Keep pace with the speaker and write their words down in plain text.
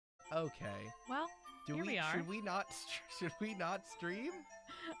Okay. Well, here we are. Should we not stream?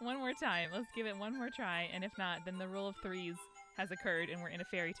 One more time. Let's give it one more try, and if not, then the rule of threes has occurred, and we're in a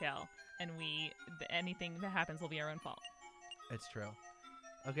fairy tale, and anything that happens will be our own fault. It's true.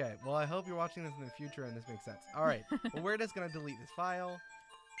 Okay, well, I hope you're watching this in the future and this makes sense. All right, well, we're just going to delete this file.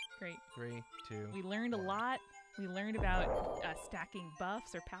 Great. 3, 2, We learned 1. a lot. We learned about stacking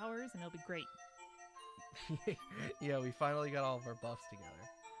buffs or powers, and it'll be great. Yeah, we finally got all of our buffs together.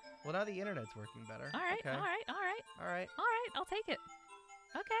 Well, now the internet's working better. All right, okay. all right, all right. All right. All right, I'll take it.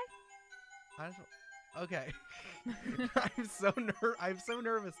 Okay. Okay. I'm so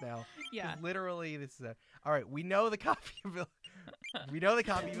nervous now. Yeah. Literally, this is all right. We know the copy ability. We know the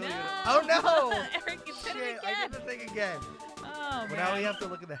copy ability. No! Oh no! Eric, you did it Shit! again. I did the thing again. Oh Well, man. now we have to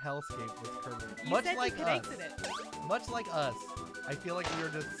look at the hellscape with Kirby. You Much said like you could us. exit it. Much like us. I feel like we are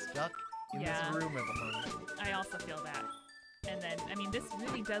just stuck in Yeah. this room at the moment. I also feel that. And then, I mean, this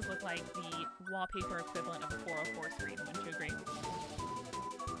really does look like the wallpaper equivalent of a 404 screen, wouldn't you agree?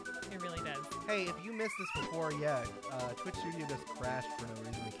 It really does. Hey, if you missed this before, yeah, Twitch Studio just crashed for no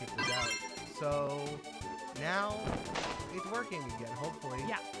reason. They kicked us out. So now it's working again, hopefully.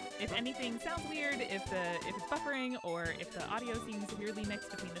 Yeah. If anything sounds weird, if it's buffering, or if the audio seems weirdly mixed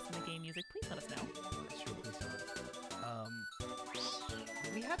between this and the game music, please let us know. Sure, please tell us.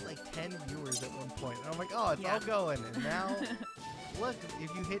 We had like 10 viewers at one point, and I'm like, oh, it's all going. And now, look, if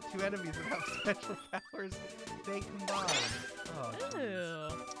you hit 2 enemies without special powers, they combine. Oh, Ooh.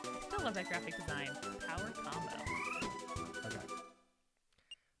 Still love that graphic design. Power combo. Okay.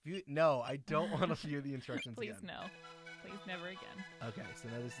 No, I don't want to view the instructions Please again. no. Please never again. Okay, so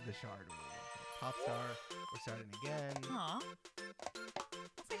now this is the shard. Pop star. We're starting again. Aw.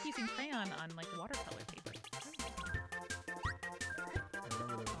 It's like using crayon on like watercolor paper.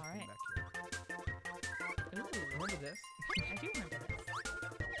 Remember the All right. back here. Ooh. Remember this? I do remember this.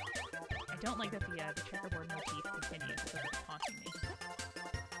 I don't like that the checkerboard motif continues. It's like haunting me.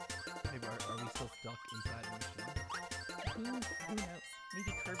 Maybe are we still stuck inside the machine? Who knows?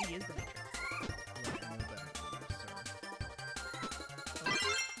 Maybe Kirby is the Matrix. Yeah, I know that.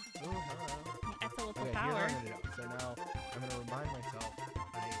 Oh, hello. That's a little Okay, power. here's what I'm gonna do. So now I'm gonna remind myself.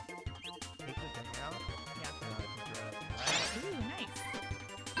 I take the thing out. Yeah. And I pick her up. Ooh, nice.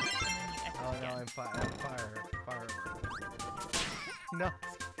 And then you exit Oh no, again. I'm fire. No,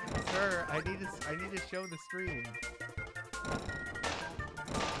 sir, I need to show the stream.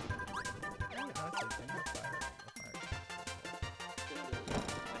 Honestly, give me a fire.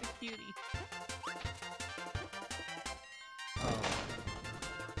 What a cutie.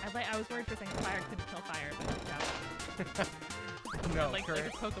 I was worried for a second fire couldn't kill fire, but No, like Kirby.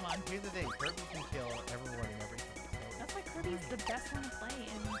 it's Pokemon. Here's the thing, Kirby can kill everyone and everything. So That's why Kirby's the best one to play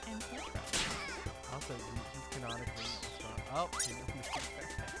in Smash Bros. also, he's canonically strong. Oh,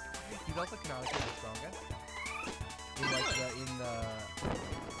 he's also canonically the strongest. In like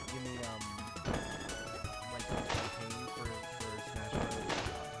like the campaign for Smash Bros.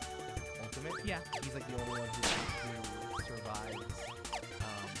 Ultimate. Yeah. He's like the only one who survives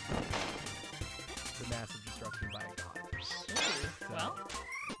the massive destruction by a god. So, Well,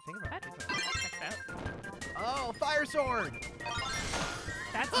 think about it. checks out. Oh, fire sword!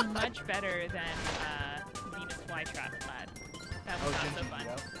 That's much better than Venus Flytrap lad. That was not so Junji fun.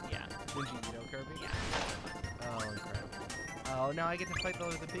 Ito? Yeah. Junji Ito Kirby? Yeah. Oh, incredible. Oh, now I get to fight the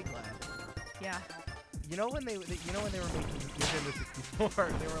big lad. Yeah. You know when they were making Nintendo 64,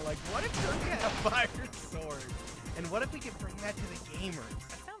 they were like, what if Kirby had a fire sword? And what if we could bring that to the gamers?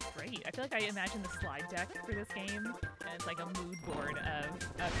 That sounds great. I feel like I imagine the slide deck for this game, and it's like a mood board of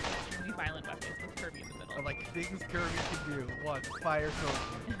extremely violent weapons with Kirby in the middle. Or like things Kirby can do. 1, fire sword.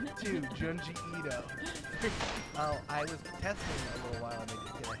 2, Junji Ito. Oh, I was testing a little while and they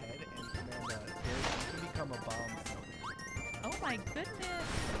did get ahead, and Amanda, you can become a bomb snowman. Oh my goodness!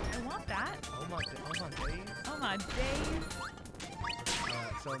 I want that. Oh my days. Oh my days!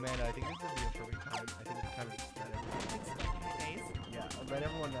 So Amanda, I think this would be a perfect time. I think it's kind of just let everyone Explain my days. Yeah, let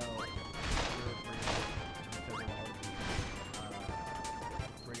everyone know you're British because of all the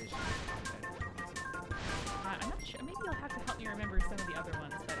British content. I'm not sure. Maybe you'll have to help me remember some of the other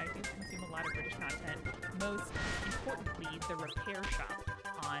ones, but I do consume a lot of British content. Most importantly, the Repair Shop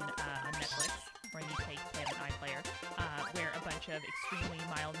on Netflix, or in the UK, play on iPlayer, where a bunch of extremely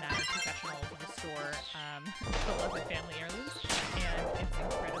mild-mannered professionals restore beloved family heirlooms, and it's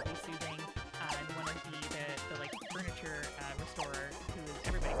incredibly soothing. And one of the like furniture restorer, who is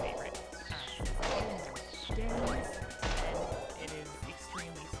everybody's favorite, days, and it is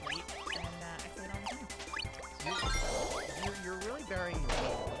extremely sweet, and I say it all the time. You're really burying your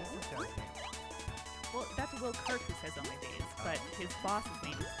lead. What is this guy's name? Well, that's Will Kirk who says "Oh my days," but his boss's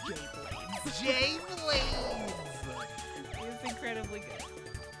name is J-Blades. J-Blades! It's incredibly good.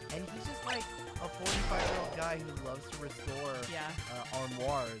 And he's just like a 45-year-old guy who loves to restore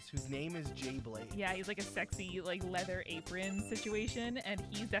armoires, whose name is J-Blade. Yeah, he's like a sexy, like, leather apron situation, and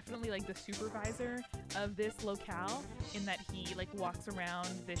he's definitely like the supervisor of this locale in that he like walks around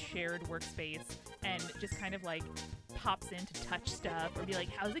this shared workspace and just kind of like pops in to touch stuff or be like,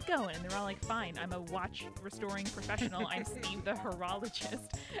 how's it going? And they're all like, fine, I'm a watch restoring professional. I'm Steve the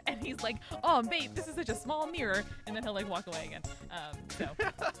horologist. And he's like, oh, mate, this is such a small mirror. And then he'll like walk away again. So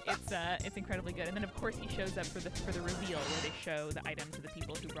it's incredibly good. And then of course he shows up for the reveal where they show the item to the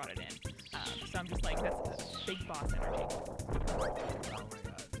people who brought it in. So I'm just like, that's big boss energy. Oh my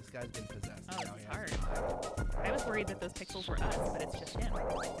god, this guy's been possessed. Oh, it's hard. I was worried that those pixels were us, but it's just him. Yeah.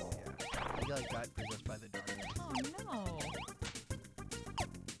 He like got possessed by the darkness. Oh no.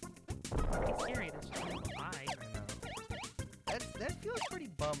 Pretty scary, this just went by. I know. That feels pretty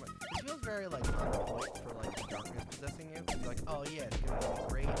bummer. It feels very like on point for like the darkness possessing you. It's like, oh yeah, it's gonna be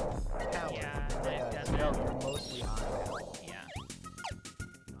great power. Yeah, and then it doesn't. No, you're mostly on now. Yeah.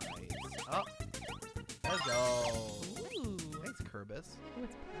 Nice. Oh, let's go. Ooh. Thanks, Kirbis. Oh,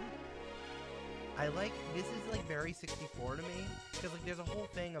 it's black. I like, this is like very 64 to me, because like there's a whole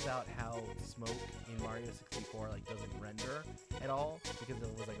thing about how smoke in Mario 64 like doesn't render at all, because it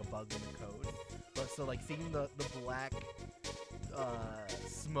was like a bug in the code. But so like seeing the black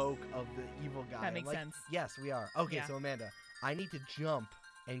smoke of the evil guy. That makes like, sense. Yes, we are. Okay, Yeah. so Amanda, I need to jump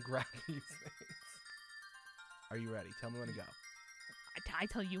and grab these things. Are you ready? Tell me when to go. I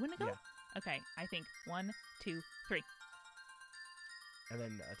tell you when to go? Yeah. Okay, I think 1, 2, 3. And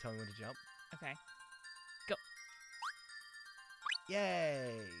then tell me when to jump. Okay. Go.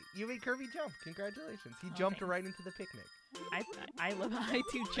 Yay! You made Kirby jump. Congratulations. He jumped thanks. right into the picnic. I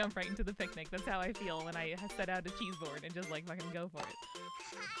too jump right into the picnic. That's how I feel when I set out a cheese board and just like fucking go for it.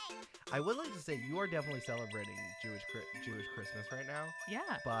 I would like to say you are definitely celebrating Jewish Christmas right now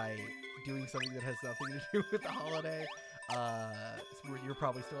Yeah. by doing something that has nothing to do with the holiday. You're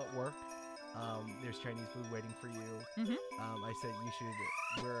probably still at work. There's Chinese food waiting for you. Mhm. I said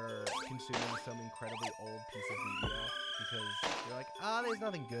we're consuming some incredibly old piece of media because you're like, there's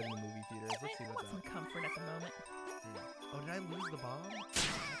nothing good in the movie theaters. Let's see I what's want some up. comfort at the moment. Oh, did I lose the bomb?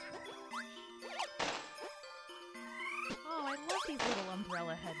 Oh, I love these little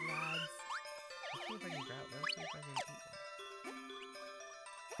umbrella head lads. Let's see if I can grab. Let's see if I can eat one.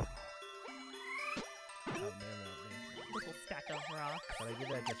 Oh man. Little stack of rocks. But I did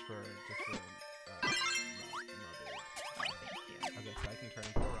that just for my Oh, Okay, so I can turn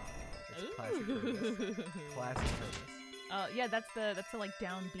into a rock. That's classic Kirby. thank you. Classic Kirby. Yeah, that's the like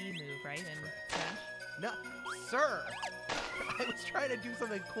down B move, right? In Smash. No, sir! I was trying to do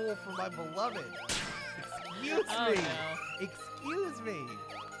something cool for my beloved. Excuse Oh me! no. Excuse me!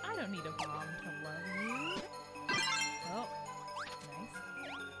 I don't need a bomb to love you. Oh, nice.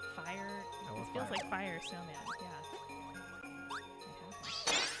 Fire. I want This feels fire. like fire snowman. Yeah.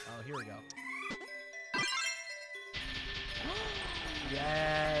 Oh, here we go.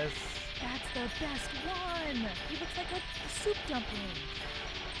 Yes! That's the best one! He looks like a soup dumpling.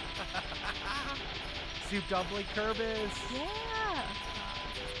 Soup dumpling Kirbis! Yeah!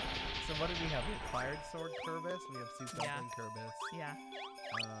 So what did we have? We had Fired Sword Kirbis, we have Soup Yeah. Dumpling Kirbis, Yeah.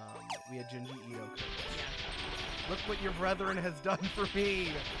 we had Junji Ito Kirbis. Yeah. Look what your brethren has done for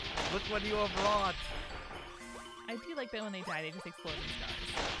me! Look what you have wrought! I do like that when they die, they just explode in stars.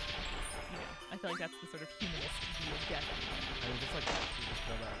 You know, I feel like that's the sort of humanist view of death. I mean, just like us, we just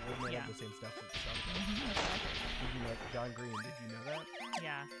know that we're made Yeah. of the same stuff that Sun. That's what I think. Did you know John Green? Did you know that?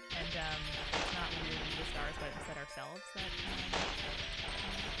 Yeah, and it's not really the stars, but instead ourselves that.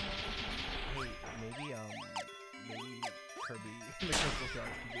 Hey, maybe Kirby the Crystal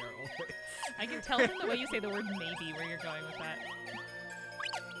Sharks can be our old ways. I can tell from the way you say the word maybe where you're going with that.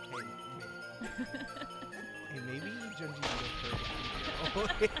 Hey, maybe Junji Ito Kirby can be our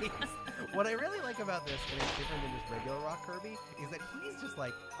old ways. What I really like about this, and it's different than just regular Rock Kirby, is that he's just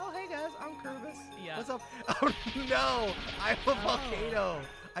like, oh hey guys, I'm Kirbis. Yeah. What's up? Oh no, I'm a volcano.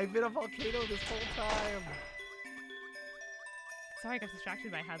 I've been a volcano this whole time. Sorry, I got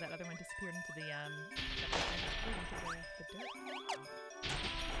distracted by how that other one disappeared into the the dirt.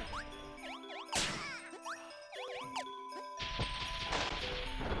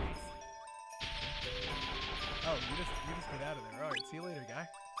 Nice. Oh, you just get out of there. All right, see you later, guy.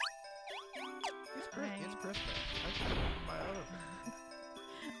 It's Christmas. That's my other thing.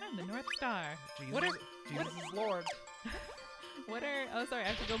 I'm the North Star. Jesus is Lord. What are? Oh, sorry, I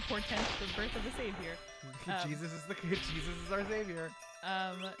have to go portend the birth of the Savior. Jesus is our savior.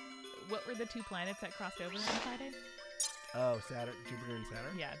 What were the two planets that crossed over on Friday? Oh, Saturn, Jupiter and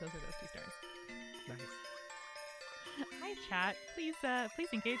Saturn? Yeah, those are those 2 stars. Nice. Hi, chat. Please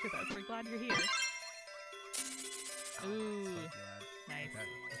engage with us. We're glad you're here. Oh, Ooh. nice. Nice. Okay,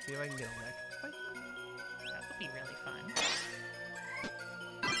 let's see if I can get a neck. That would be really fun.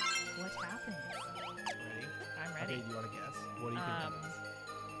 What happens? Ready? I'm ready. Okay, do you want to guess? What do you think that is?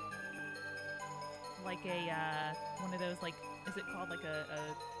 Like a, one of those, like, is it called like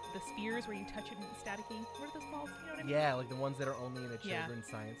the spheres where you touch it and it's staticky? What are those called? You know what I mean? Yeah, like the ones that are only in a children's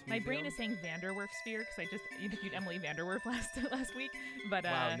science museum. My brain is saying Vanderwerf sphere because I just interviewed Emily Vanderwerf last week. But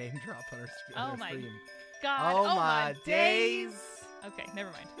wow, name drop on her oh my stream. God! Oh my days! Okay,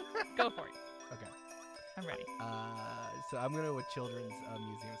 never mind. Go for it. Okay. I'm ready. So I'm gonna go with children's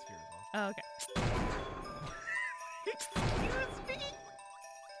museum sphere as well. Oh, okay. Excuse me?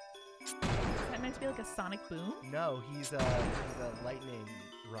 Is that meant to be like a sonic boom? No, he's a lightning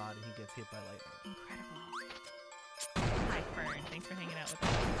rod and he gets hit by lightning. Incredible. Hi, Fern. Thanks for hanging out with us.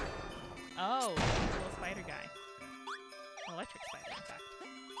 Oh, the little spider guy. Electric spider, in fact.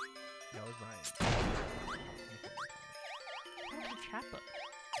 That was mine. Oh, the chat book.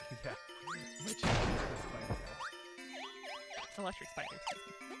 Yeah. My chat book is spider guy. Electric spider, excuse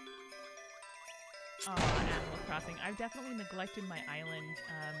me. Oh, Animal Crossing. I've definitely neglected my island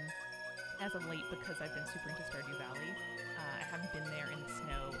as of late because I've been super into Stardew Valley. I haven't been there in the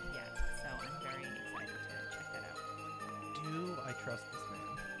snow yet, so I'm very excited to check that out. Do I trust this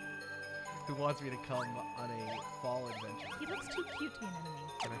man who wants me to come on a fall adventure? He looks too cute to be an enemy.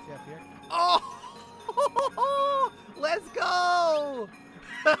 Can I see up here? Oh! Let's go!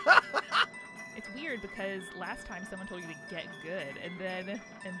 It's weird because last time someone told you to get good, and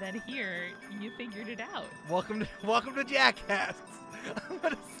then here you figured it out. Welcome to Jackass. I'm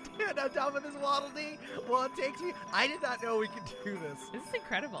gonna stand on top of this Waddle Dee while it takes me. I did not know we could do this. This is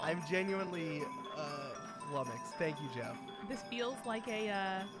incredible. I'm genuinely flummoxed. Thank you, Jeff. This feels like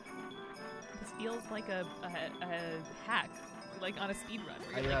a hack, like on a speed run,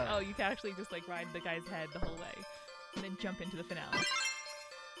 where you're like, oh, you can actually just like ride the guy's head the whole way, and then jump into the finale.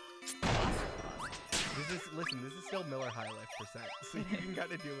 Listen, this is still Miller High Life %, so you can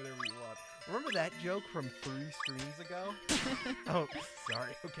kind of do whatever you want. Remember that joke from 3 streams ago? Oh,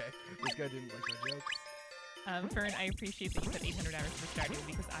 sorry. Okay, this guy didn't like my jokes. Fern, I appreciate that you said 800 hours for starting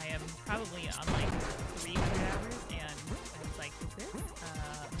because I am probably on like 300 hours, and I was like, is this more than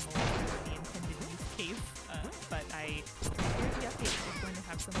the intended use case? But I hear the update is going to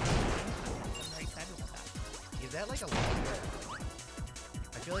have some more games, so I'm very excited about that. Is that like a lot?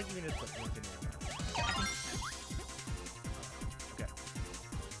 I feel like even if it's like infinite. I think so. Okay.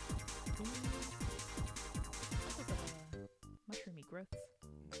 Mushroomy growths.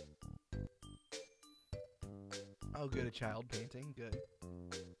 Oh, good, a child painting. Good.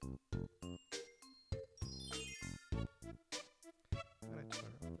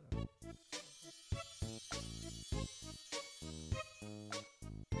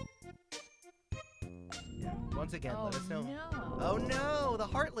 Yeah. Once again, let us know. No. Oh no, the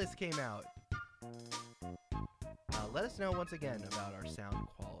Heartless came out. Let us know once again about our sound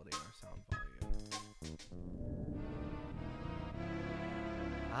quality and our sound volume.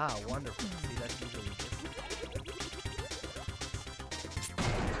 Ah, wonderful. See, that's usually good.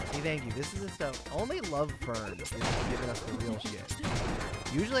 See, thank you. This is the stuff. Only Love Fern is giving us the real shit.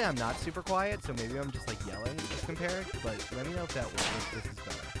 Usually I'm not super quiet, so maybe I'm just like yelling as compared, but let me know if that works. This is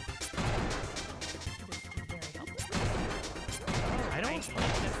better. I don't like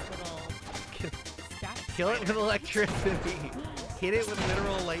this little static kill it spider. with electricity. Hit it with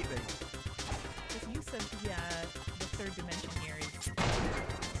literal lightning. This use of the third dimension here is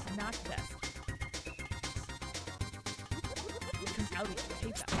not the best. It comes out of you. I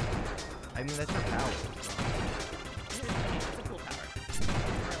hate that. I mean, that's her power. It's a cool power.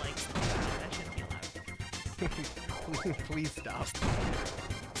 We're like, wow, that shouldn't be allowed. Please stop.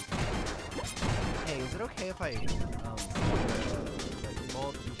 Hey, is it okay if I like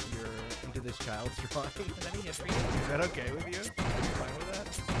vault into this child's drawing? Does that mean good for you? Is that okay with you? Are you fine with that?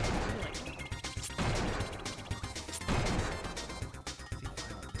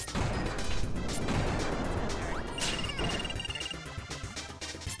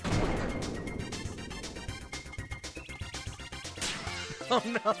 Oh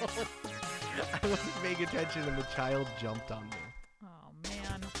no! I wasn't paying attention and the child jumped on me. Oh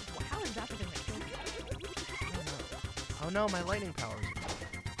man. How is that the thing that killed you? I don't know. Oh no, my lightning powers.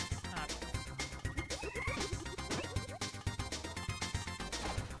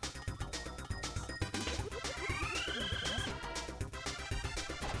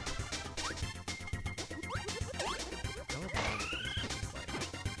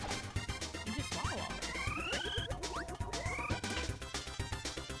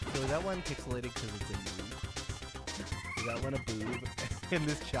 So is that one pixelated because it's a boob? Is that one a boob and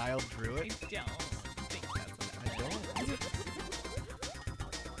this child drew it? I don't think that's what I don't.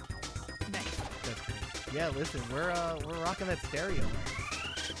 Nice. That's great. Yeah, listen, we're rocking that stereo.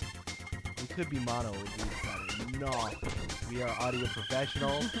 We could be mono if we decided. No. We are audio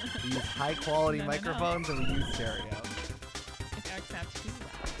professionals. We use high quality microphones and we use stereo. If Eric sounds too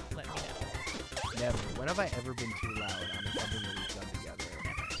loud, let me know. Never. When have I ever been too loud on something that we've done together?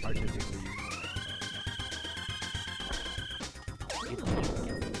 Artistically using a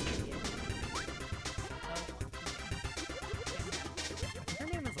her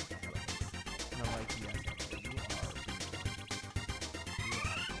name is like Emily. And I'm like, yes, Emily, you are.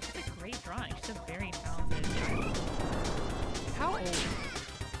 It's a great drawing. She's a very talented child. How old?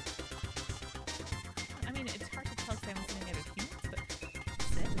 I mean, it's hard to tell because I haven't seen any other humans, but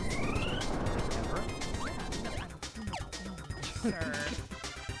 6? Ever? Sir.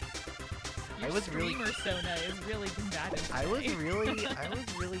 Your I was really persona is really combative. I was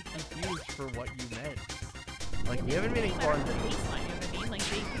really confused for what you meant. Like we haven't been Well, informed. the baseline, you know what I mean? Like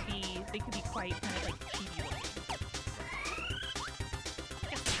they could be quite kind of like chibi looking.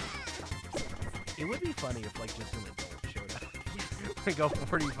 It would be funny if like just an adult showed up. Like a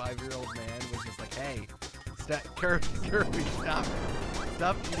 45-year-old man was just like, "Hey, Kirby, stop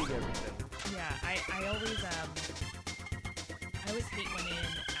eating everything." Yeah, I always hate when in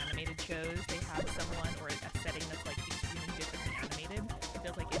animated shows they have someone or a setting that's like extremely differently animated. It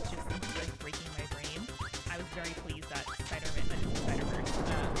feels like it's just like breaking my brain. I was very pleased that Spider-Verse was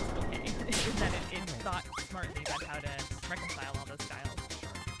okay. That it thought smartly about how to reconcile all those styles.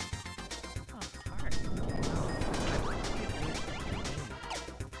 Oh, it's hard.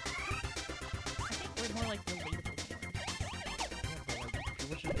 I think we're more like relatable gamers. Yeah, but like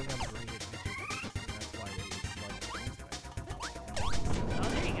people should think I'm great at YouTube videos, and that's why they love the things that I do. Oh,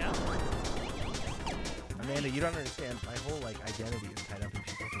 there you go. Amanda, you don't understand. My whole like identity is tied up in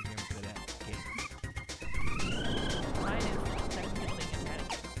people thinking I'm good at games. Mine is technically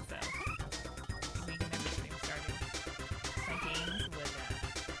genetic, so we can never stream started. My games would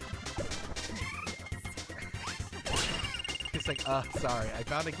It's like, sorry, I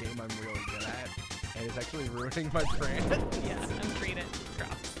found a game I'm really good at, and it's actually ruining my brand. yeah, I'm great at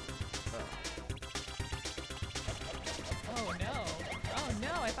drops. Oh no! Oh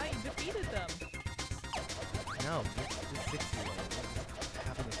no! I thought you defeated them. No, this 6-year-old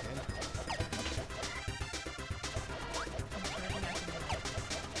having a panic.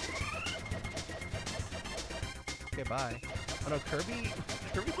 Okay, bye. Oh no, Kirby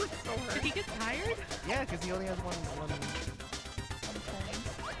looks so hurt. Did he get tired? Yeah, because he only has one.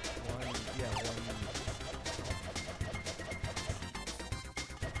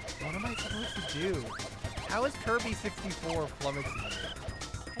 What am I supposed to do? How is Kirby64 flummoxing me?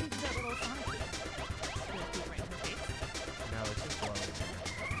 How do you do that little Sonic thing? Do it right in her face? No, it's just blowing.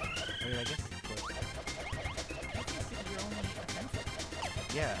 I mean, I guess it could. I think it's because you're only offensive.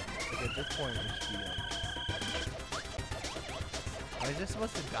 Yeah, like at this point, it should be like... Am I just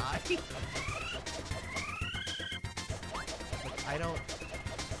supposed to die? Like, I don't...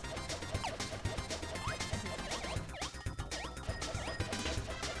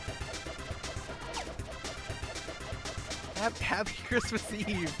 Happy Christmas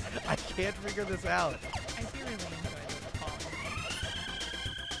Eve! I can't figure this out. I do really enjoy the falling.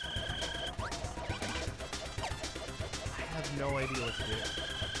 I have no idea what to do.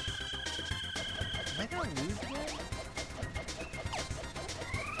 Am I gonna lose again?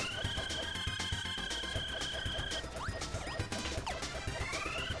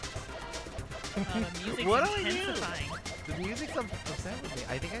 The music's What do I do? intensifying. The music's upset with me.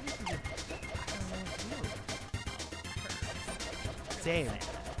 I think I just need to... I don't know what to do. Same.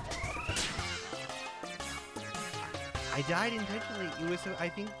 I died intentionally. It was. I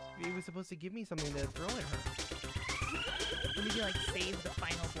think it was supposed to give me something to throw at her. Would you like save the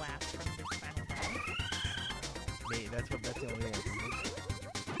final blast from this final battle? Mate, that's the only thing I can do.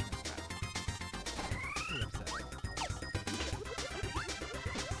 Pretty upset.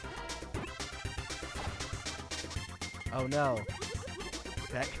 Oh no.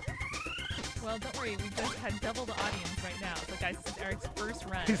 That. Well, don't worry, we just had double the audience right now. So guys, this is Eric's first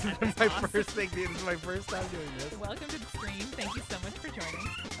run. This is at this my awesome- first thing, dude. This is my first time doing this. Welcome to the stream. Thank you so much for joining.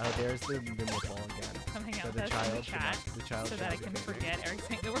 Oh, there's the nipple again. Come hang out So with us in the chat the child so should that I not can get angry. forget Eric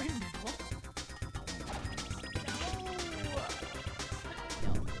saying the word nipple.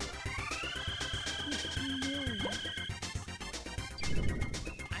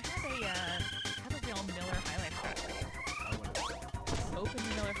 I have a real Miller highlight strat for you. Open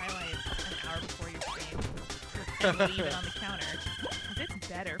your Miller highlights an hour before your stream and leave it on the counter. If it's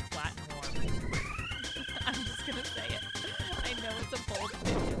better better flat and warm. I'm just gonna say it. I know it's a bold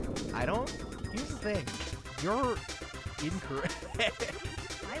opinion. I don't. Here's the thing. You're incorrect. I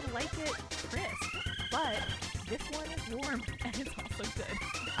like it crisp, but this one is warm and it's also good.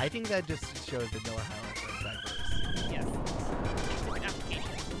 I think that just shows that Miller High Life is diverse. Yes. It's an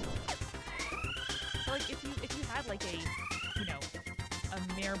application. So, like, if you had like a, you know, a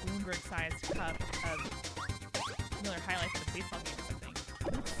Mayor Bloomberg-sized cup of Miller High Life at a baseball game or something,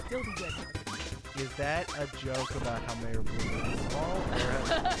 it would still be good. Is that a joke about how Mayor Bloomberg is small, or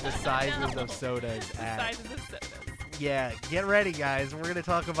the sizes of sodas at? The sizes of sodas. Yeah, get ready, guys. We're gonna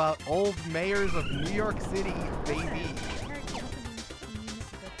talk about old mayors of New York City, baby.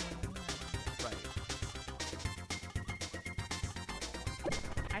 Right.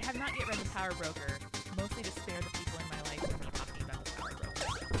 I have not yet read The Power Broker, mostly to spare the people in my life from me talking about The Power Broker.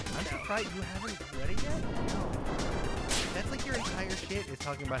 I'm surprised you haven't read it yet. No. That's like your entire shit is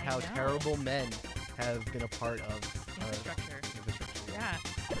talking about how terrible men have been a part of infrastructure. Infrastructure. Yeah.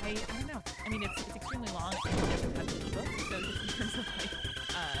 I don't know. I mean, it's extremely long. I doesn't have the ebook, so just in terms of like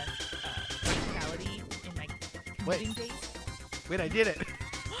practicality in my commuting days. Wait, I did it.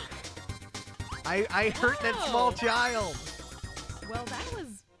 I hurt that small child. Well, that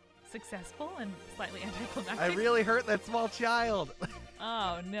was successful and slightly anticlimactic. I really hurt that small child.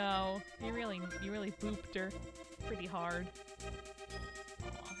 Oh no! You really booped her pretty hard. Aw,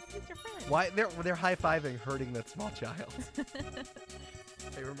 it's your friend. Why they're high-fiving hurting that small child.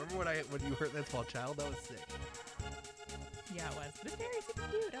 Hey, remember when you hurt that small child? That was sick. Yeah, it was. This fairy's super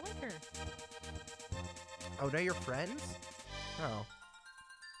cute. I like her. Oh, now you're friends? Oh.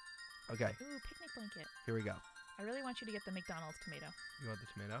 Okay. Ooh, picnic blanket. Here we go. I really want you to get the McDonald's tomato. You want the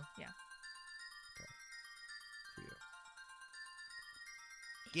tomato? Yeah. Okay. For you.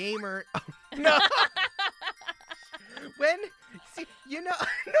 Gamer. Oh, no.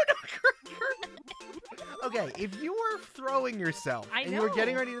 Okay, if you were throwing yourself and you were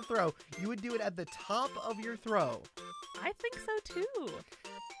getting ready to throw, you would do it at the top of your throw. I think so too.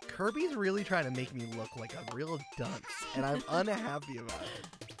 Kirby's really trying to make me look like a real dunce, and I'm unhappy about it.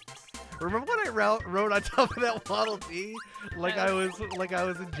 Remember when I rode on top of that Waddle Dee like I was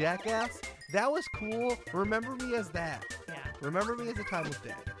a jackass? That was cool. Remember me as that. Yeah. Remember me as a timeless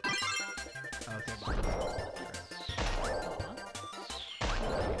day. Okay, bye.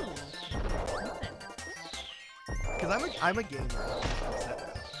 Because I'm a gamer.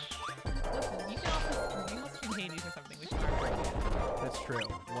 Listen, you must be Hades or something. We should argue. That's true.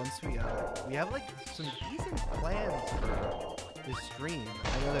 Once we have like some decent plans for this stream. I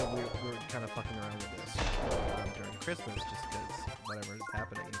know that we're kind of fucking around with this during Christmas just because whatever is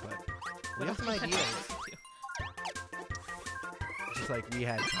happening, but we have some ideas. Just like we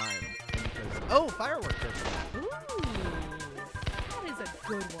had time. Oh, firework Christmas. Ooh, that is a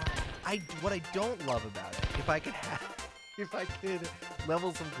good one. What I don't love about it, if I could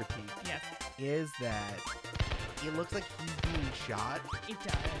level some critique, yes, is that it looks like he's being shot. It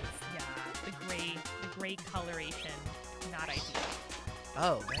does, yeah. The gray coloration, not ideal.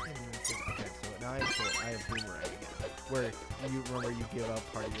 Oh, that didn't even fit. Okay, so now I have boomerang again, where you give up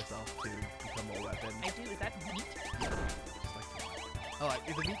part of yourself to become a weapon. I do. Is that meat? Yeah. Oh,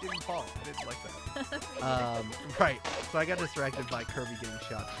 the meat didn't fall. I didn't like that. Right. So I got distracted by Kirby getting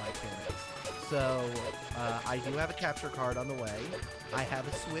shot by cannons. So I do have a capture card on the way. I have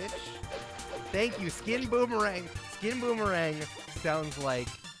a Switch. Thank you, Skin Boomerang. Skin Boomerang sounds like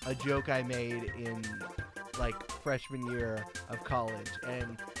a joke I made in like freshman year of college,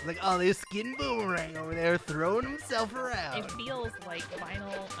 and it's like, oh, there's Skin Boomerang over there throwing himself around. It feels like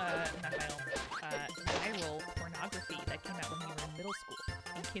viral pornography that came out when we were in middle school,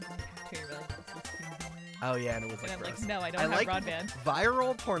 and kids in the cafeteria were like, "This is Skin Boomerang." Oh yeah, and it was and like, I'm gross. like, no, I don't have broadband.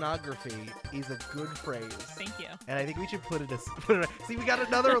 Viral pornography is a good phrase. Thank you. And I think we should put it as. See, we got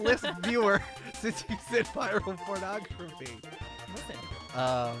another list viewer since you said viral pornography. Listen.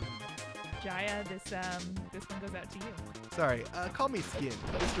 Jaya, this one goes out to you. Sorry, call me Skin.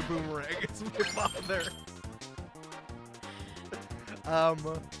 Mr. Boomerang is my father.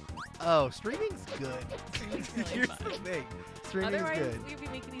 Oh, streaming's good. Streaming's really Here's fun. the thing. Streaming's Otherwise, good. we'd be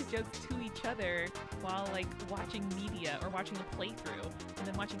making these jokes to each other while, like, watching media or watching a playthrough, and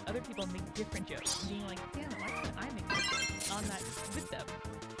then watching other people make different jokes, and being like, damn, why can't I make those jokes on that with them?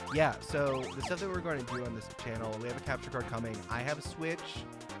 Yeah, so the stuff that we're going to do on this channel, we have a capture card coming. I have a Switch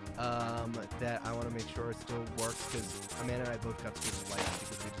that I want to make sure it still works, because Amanda and I both got Switch Lite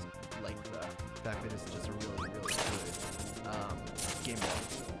because we just like the fact that it's just a really, really good game boy.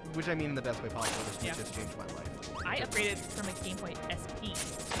 Which I mean in the best way possible. This Switch has changed my life. I upgraded from a Game Boy SP to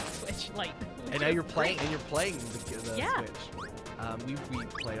Switch Lite. And now you're playing the yeah. Switch. We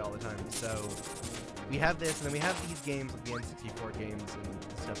play all the time. So we have this, and then we have these games, like the N64 games and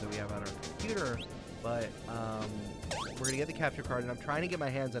stuff that we have on our computer. But we're gonna get the capture card, and I'm trying to get my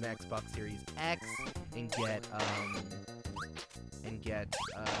hands on Xbox Series X and get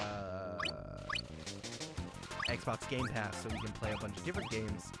Xbox Game Pass, so we can play a bunch of different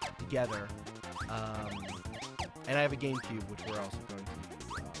games together. And I have a GameCube, which we're also going to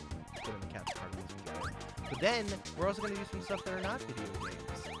put in the capture card once we get it. But then we're also going to do some stuff that are not video games.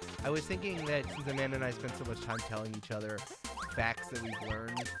 I was thinking that since Amanda and I spend so much time telling each other facts that we've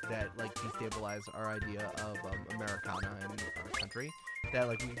learned that like destabilize our idea of Americana and our country, that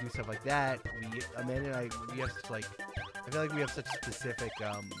like we can do stuff like that. Amanda and I, we have such, like, I feel like we have such specific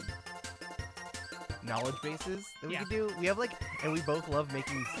knowledge bases that we can do. We have like, and we both love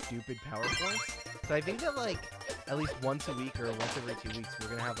making stupid PowerPoints. So I think that like at least once a week or once every 2 weeks, we're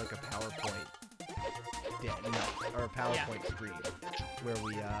gonna have like a PowerPoint or a PowerPoint stream where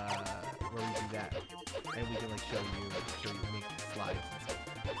we do that, and we can like show you make slides and stuff.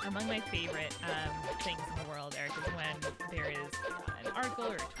 Among my favorite things in the world, Eric, is when there is an article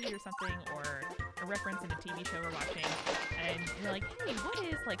or a tweet or something or a reference in a TV show we're watching, and you're like, hey, what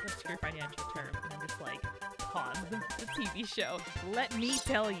is like obscure financial term? And I'm just like, pause the TV show. Let me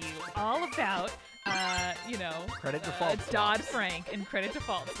tell you all about, you know, credit default swaps. Dodd-Frank and credit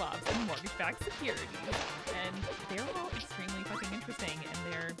default swaps and mortgage-backed securities. And they're all extremely fucking interesting,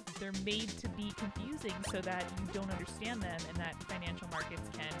 and they're made to be confusing so that you don't understand them and that financial markets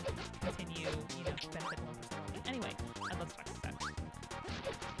can continue, you know, to benefit one person. Anyway, I'd love to talk about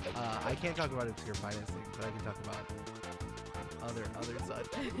that. I can't talk about obscure financing, but I can talk about other such.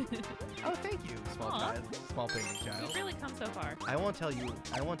 Oh, thank you, small painting child. You've really come so far. I won't tell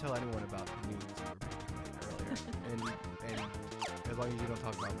anyone about the news you were painting earlier, and as long as you don't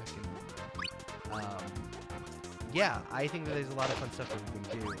talk about my skin. Yeah, I think that there's a lot of fun stuff that we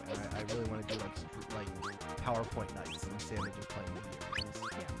can do, and I really want to do like PowerPoint nights instead of just playing video games.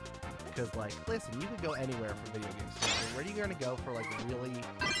 Yeah. Because like, listen, you could go anywhere for video games. So where are you gonna go for like really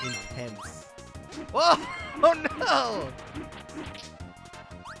intense? Whoa! Oh no!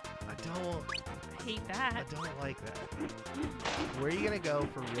 I hate that. I don't like that. Where are you gonna go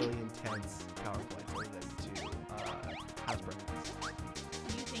for really intense PowerPoints other than to house breakfast?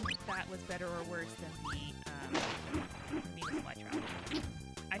 Do you think that was better or worse than the Venus flytrap?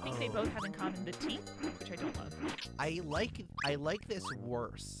 I think they both have in common the teeth, which I don't love. I like this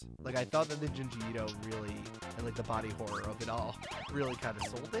worse. Like, I thought that the Junji really, and like the body horror of it all, really kind of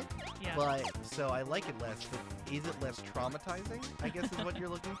sold it. Yeah. But so I like it less. But is it less traumatizing? I guess is what you're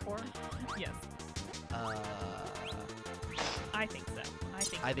looking for. Yes. I think so.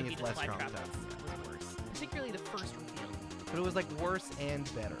 I think it's less traumatizing. Was worse, particularly the first reveal. But it was like worse and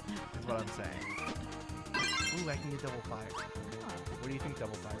better, is what I'm saying. Ooh, I can get double fire. Oh. What do you think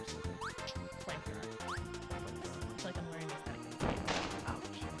double fire is? Flamethrower. I feel like I'm wearing aesthetic.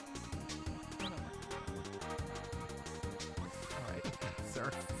 Ouch. Alright, sir.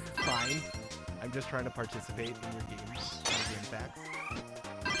 Fine. I'm just trying to participate in your game facts.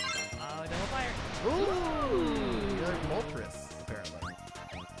 Oh, double fire. Ooh! You're like Moltres, apparently.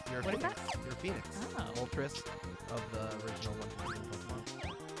 You're a What Phoenix. is that? You're a Phoenix. Oh. Moltres of the original one Pokemon.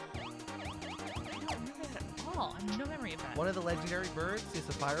 I don't remember that at all. I have no memory of that. One of the legendary birds is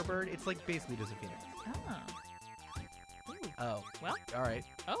a firebird. It's like basically just a Phoenix. Oh. Ooh. Oh. Well. Alright.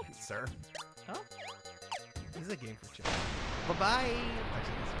 Oh. Sir. Oh. This is a game for children. Bye-bye!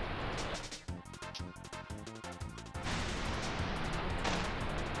 Actually,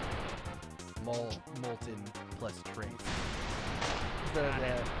 molten plus trace. The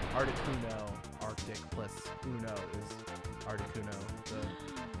Articuno Arctic plus Uno is Articuno.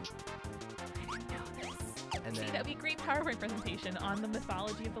 I didn't know this. And See, then that would be a great PowerPoint presentation on the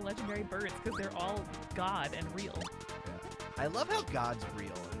mythology of the legendary birds because they're all god and real. yeah. I love how God's real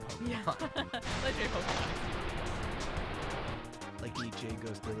in Pokemon. Yeah. Legendary Pokemon. Like EJ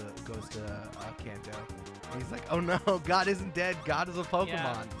goes to Kanto, and he's like, "Oh no, God isn't dead. God is a Pokemon."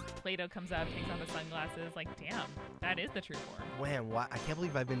 Yeah. Plato comes up, takes on the sunglasses. Like, damn, that is the true form. Man, why? I can't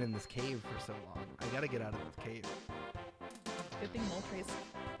believe I've been in this cave for so long. I gotta get out of this cave. Good thing Moltres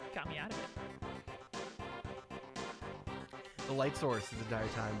got me out of it. The light source this entire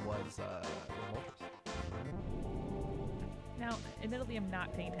time was Moltres. Now, admittedly, I'm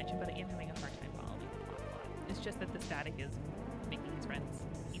not paying attention, but I am having a hard time following the plot. It's just that the static is making his friends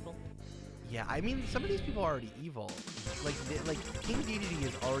evil. Yeah, I mean, some of these people are already evil. Like King Dedede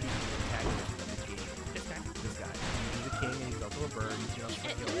is already the protagonist of this game. This guy. He's a king and he's also a bird. He's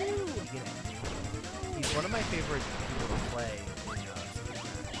He's one of my favorite people to play in Super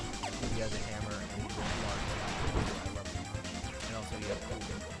Smash. He has a hammer and he's a large guy. I love him. And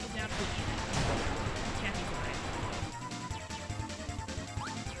He's now tweaking. Chappie's alive.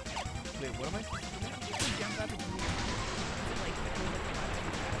 Wait, what am I supposed to do? You can jump up and do like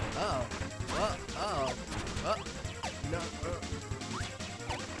No.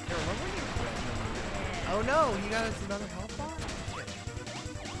 Here, remember when you Oh no, you got us another health bar?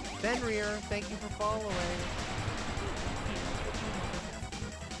 Fenrir, thank you for following.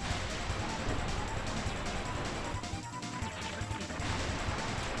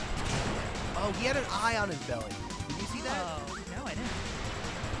 Oh, he had an eye on his belly. Did you see that? Oh, no, I didn't.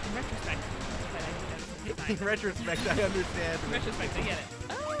 In retrospect, but I think that was a good time. In retrospect, I understand. In retrospect, I get it.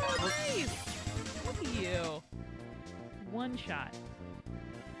 Oh, nice! Look at you. One shot.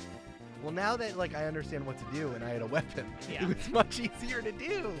 Well, now that like I understand what to do and I had a weapon, Yeah. it was much easier to do.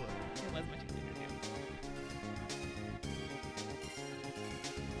 It was much easier to do.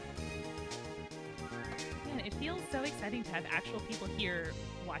 Man, it feels so exciting to have actual people here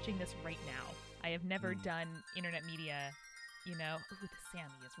watching this right now. I have never done internet media, you know. Ooh, the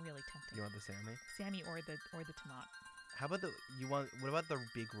Sammy is really tempting. You want the Sammy? Sammy or the tomato. How about what about the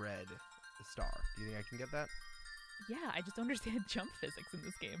big red star? Do you think I can get that? Yeah, I just don't understand jump physics in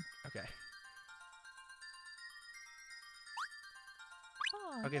this game. Okay.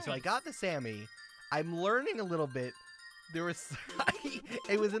 Oh, Okay, nice. so I got the Sammy. I'm learning a little bit. There was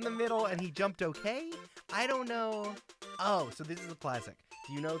it was in the middle and he jumped okay. I don't know. Oh, so this is a classic.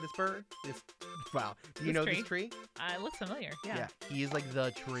 Do you know this bird? Wow. Do you know this tree? It looks familiar. Yeah. He is like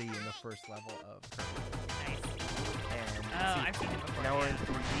the tree in the first level of Kirby. Nice. And I've seen it before. now we're in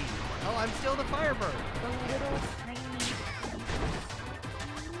 3D. Oh, I'm still the Firebird. The little tiny.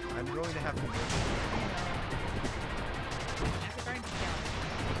 I'm going to have to.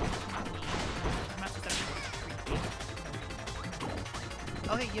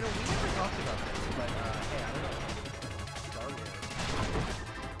 Oh, hey, you know, we never talked about this, but, hey, I don't know. Star Wars.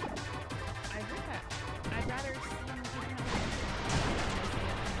 I heard that. I'd rather see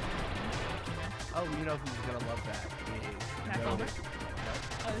Oh, you know who's gonna love that? Matt No. Bomer? No.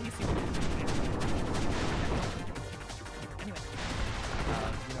 Oh, he's super good. Anyway.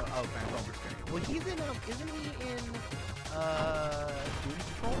 You know, oh, Matt Bomer's great. Well, he's in, isn't he in, Doom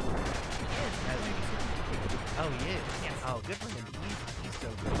Patrol? He is. Oh, he is? Yes. Oh, good for him. He's so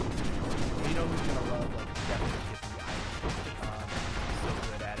good. You know who's gonna love, like, definitely Kissing the Ice. He's so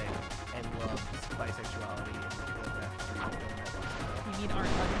good at it, and loves bisexuality and that freedom. We need our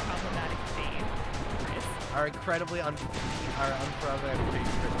unproblematic fave, Chris. Our incredibly unproblematic Chris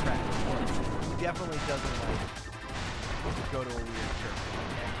Pratt, of course, who definitely doesn't like to go to a weird church.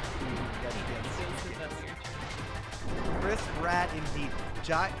 Chris Pratt, indeed.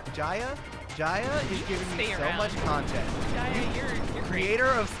 Jaya is giving me so much content. Jaya, you're Creator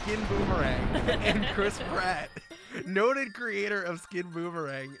of Skin Boomerang and Chris Pratt, noted creator of Skin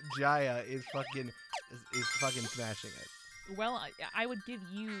Boomerang. Jaya is fucking smashing it. Well, I would give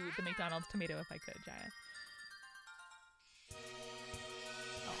you the McDonald's tomato if I could, Jaya.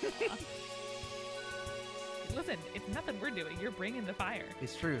 Listen, it's nothing we're doing. You're bringing the fire.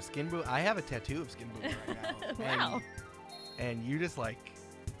 It's true. I have a tattoo of Skin Boomerang now. Wow. And you just like,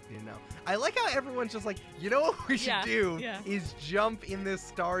 you know. I like how everyone's just like, you know what we should do is jump in this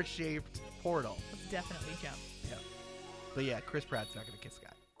star-shaped portal. Let's definitely jump. Yeah. But yeah, Chris Pratt's not gonna kiss a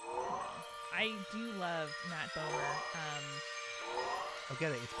guy. I do love Matt Bomer. I'll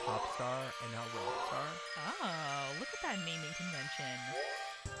get it. It's pop star and not rock star. Oh, look at that naming convention.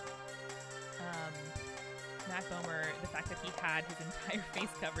 Matt Bomer, the fact that he had his entire face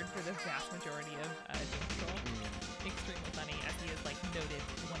covered for the vast majority of Doom Patrol, extremely funny, as he is like noted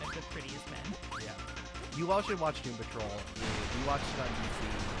one of the prettiest men. Yeah. You all should watch Doom Patrol. We watched it on DC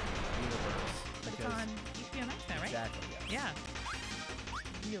Universe. But it's on HBO Max now, right? Exactly. Yes. Yeah.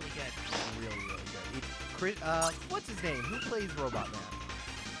 Really good. Really, really good. What's his name? Who plays Robot Man?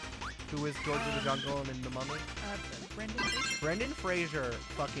 Who is George of the Jungle and in The Mummy? Brendan Fraser. Brendan Fraser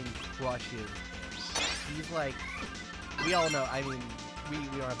fucking crushes. He's like, we all know. I mean, we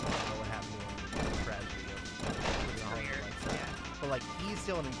don't have to talk about what happened to him, the tragedy of the career. But like, he's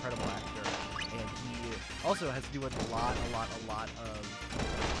still an incredible actor, and he also has to do with a lot of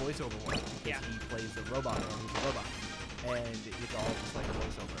voiceover work because he plays the robot man who's a robot, and it's all just like a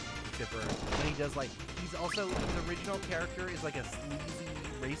voiceover. Except for when he does like, his original character is like a sleazy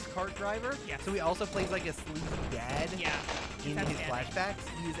race cart driver. Yeah. So he also plays like a sleazy dad. Yeah. In his flashbacks,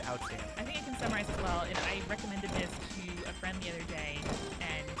 he is outstanding. I think I can summarize it well, and I recommended this to a friend the other day,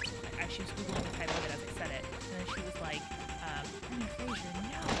 and she was Googling the title of it as I said it, and then she was like, Brendan Fraser,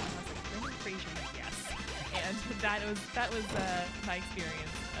 no. And I was like, Brendan Fraser, yes. And that was my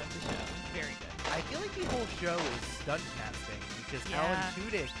experience of the show. Very good. I feel like the whole show is stunt casting because Alan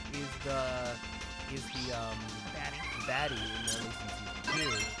Tudyk is the baddie in the recent season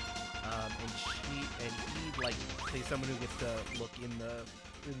 2. And he like plays someone who gets to look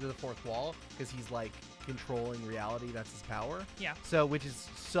into the fourth wall because he's like controlling reality. That's his power. Yeah. So which is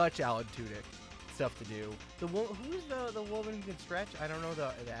such Alan Tudyk stuff to do. Who's the woman who can stretch? I don't know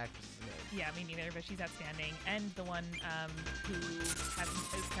the actress's name. Yeah, me neither, but she's outstanding. And the one who is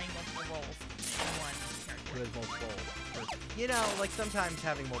playing multiple roles in one character. Who has multiple you know, like sometimes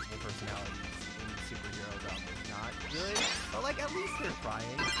having multiple personalities in superhero realm is not good, but like at least they're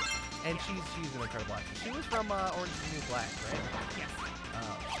trying. And she's an incredible actress. She was from Orange is the New Black, right? Yes.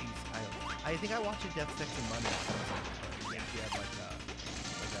 I think I watched Death, Sex, and Money. Yeah. She had like a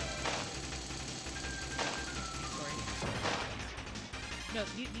story. No,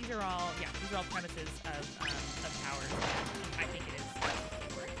 these are all premises of Powers. I think it is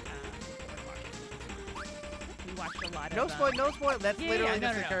worth watching. We watched a lot of... No spoil. That's literally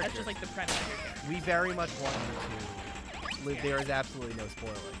no, the character. That's just like the premise of your character. We very much want you to live. There is absolutely no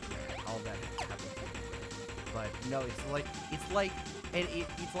spoiling. All of that happens. But no, it's like an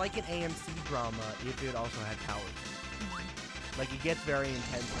AMC drama if it also had powers. Like it gets very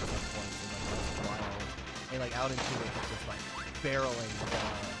intense at some points and like once in a while, and like out into it, it's just like barreling the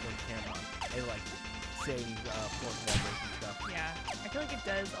camera and like saying fourth wall breaking stuff. Yeah, I feel like it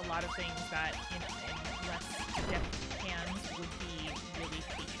does a lot of things that in less deft hands would be really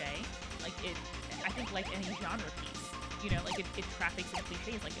cliche. Like I think like any genre piece. You know, like it traffics in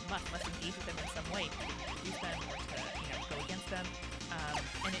cliches, like it must engage with them in some way to introduce them or to, go against them.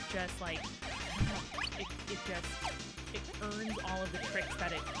 And it just like, it earns all of the tricks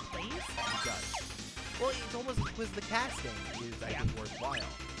that it plays. It does. Well, it's almost because the casting is, I think, worthwhile.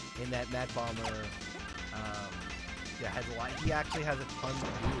 In that Matt Bomber, has a lot. He actually has a ton to do.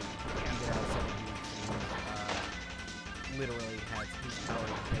 Even as someone who literally has his power as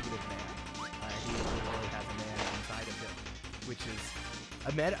negative man. He literally has a man inside of him, which is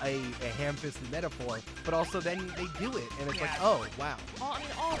a ham-fisted metaphor, but also then they do it, and it's like, oh, wow. All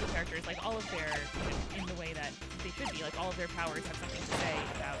of the characters, like all of their, in the way that they should be, like all of their powers have something to say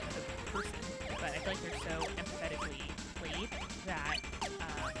about the person, but I feel like they're so empathetically played that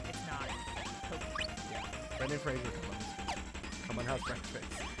it's not potent. Yeah. Brendan Fraser, come on House Breakfast.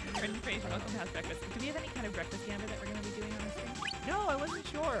 Brendan Fraser, welcome to House Breakfast. Do we have any kind of breakfast gambit that we're going to be doing on the stream? No, I wasn't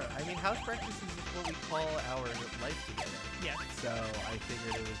sure. I mean, House Breakfast is just what we call our life together. Yeah. So I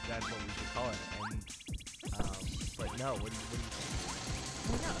figured that's what we should call it. And but no, what do you think?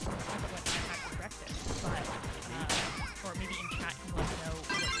 Well, no, it's not what I had for breakfast, but or maybe in chat you let us know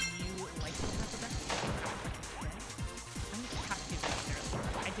what you like to have for breakfast. I don't have to necessarily.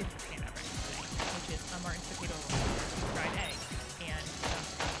 I did understand that breakfast today, which is a Martin's potato roll, fried egg, and some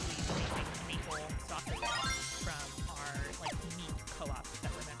absolutely amazing maple sausage from our like meat co-op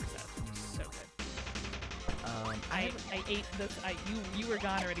that we're members of. So good. I ate this. You were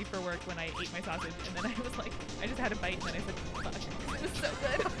gone already for work when I ate my sausage, and then I was like, I just had a bite, and then I said, "Fuck, it was so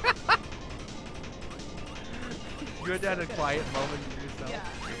good." You had a quiet moment for yourself. Yeah,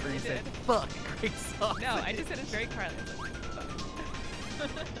 where you said, "Fuck, great sausage." No, I just said it very quietly. I was like,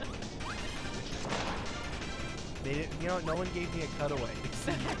 "Fuck." They didn't, no one gave me a cutaway.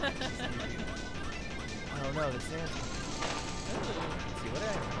 Oh no, the Santa. Let's see, what did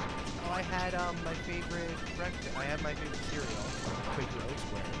I have? Oh, I had my favorite breakfast. I had my favorite cereal, Quaker Oat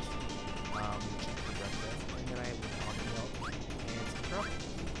Squares, for breakfast, and then I had almond milk and some truffles.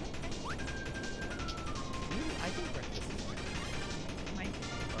 I think breakfast is my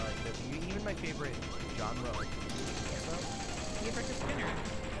favorite. Even my favorite genre of food. You have breakfast dinner.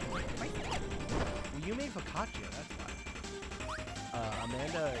 Well, you made focaccia, that's why.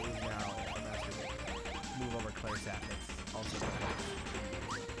 Amanda is now a master baker. Move over Claire Sappitz, also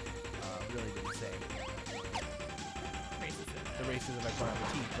really did the same. Racism. The racism I put on the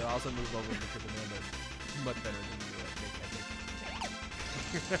teeth, but also move over because Amanda's much better than you at making, I think.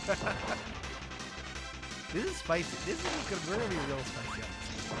 This is spicy. We're gonna be real spicy on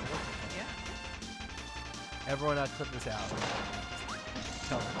this. Yeah. Everyone clip this out.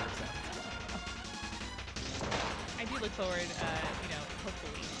 Tell them what it's out. I do look forward,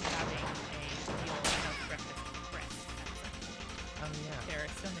 hopefully to having a real breakfast press at some point. Oh yeah. There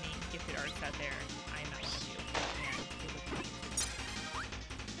are so many gifted artists out there. I am not one of you, and they look good.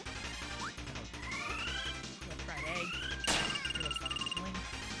 We love fried egg. We love stuffed dumpling.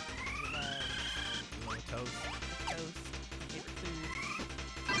 We love toast. Toast. Favorite food.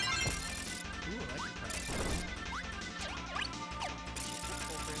 Ooh, I like the fried egg.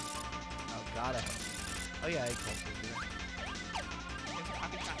 Cold brew. Oh, gotta. Oh yeah, I cold brew. There's a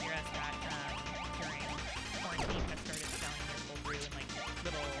coffee shop near us that during quarantine has started selling their cold brew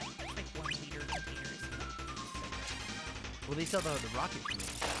Well, they sell the rocket fuel,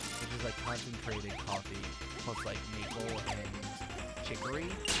 which is like concentrated coffee plus like maple and chicory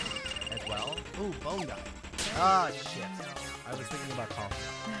as well. Ooh, bone dye. Ah, shit. I was thinking about coffee.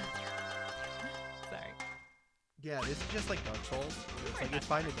 Sorry. Yeah, this is just like Dark Souls. It's like it's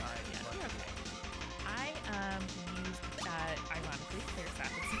fine to die. Yeah, you're okay. I used, ironically, Claire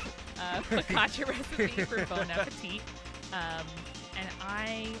Sapp's focaccia recipe for Bon Appetit. And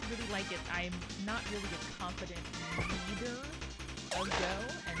I really like it. I'm not really a confident kneader of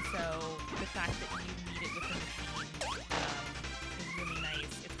dough, and so the fact that you knead it with the machine is really nice.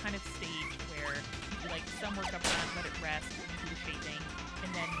 It's kind of staged where you do like some work up front, let it rest, you do the shaping,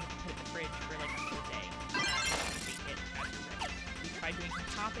 and then you put it in the fridge for like a full day. And bake it as you're ready. We tried doing some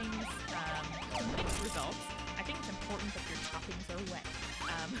toppings, some mixed results. I think it's important that your toppings are wet.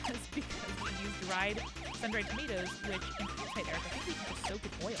 Because we use sun-dried tomatoes, which in hindsight, Eric, I think we can just soak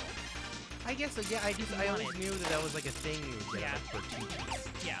in oil. I guess so. Yeah, I always knew that was like a thing you would get like, for tortillas.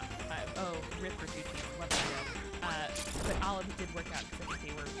 Yeah. Rip for tortillas. Love that. But olives did work out because I think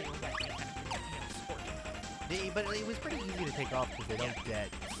they were wet and kind of scorching. But it was pretty easy to take off because they don't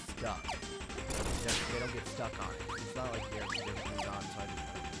get stuck. They don't get stuck on it. It's not like they're glued on. So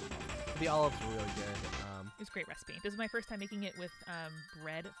the olives were really good. It was a great recipe. This is my first time making it with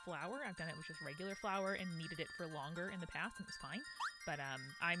bread flour. I've done it with just regular flour and kneaded it for longer in the past, and it was fine. But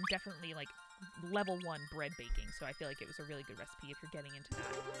I'm definitely like level 1 bread baking, so I feel like it was a really good recipe if you're getting into that.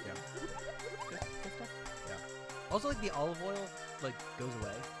 Yeah. Good stuff. Yeah. Also, like the olive oil like goes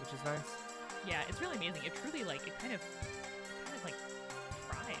away, which is nice. Yeah, it's really amazing. It truly like it kind of like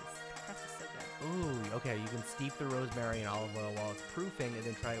fries. The crust is so good. Ooh, okay. You can steep the rosemary in olive oil while it's proofing, and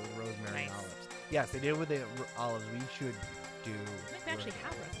then try it with rosemary and olives. Yes, they did with the olives. We should do. I might actually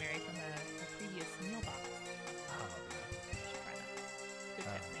have rosemary from the previous meal box. Oh, yeah. Should try that. Good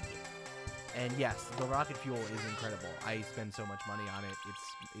tip, thank you. And yes, the rocket fuel is incredible. I spend so much money on it.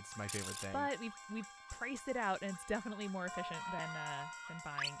 It's my favorite thing. But we've priced it out, and it's definitely more efficient than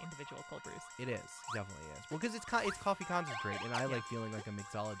buying individual cold brews. It is, definitely is. Well, because it's coffee concentrate, and I like feeling like a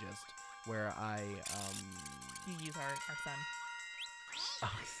mixologist, where I You use our son.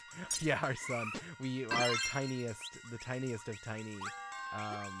 Oh, yeah, our son. We are the tiniest of tiny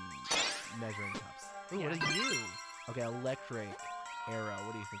measuring cups. Ooh, Yeah. What are you? Okay, electric arrow.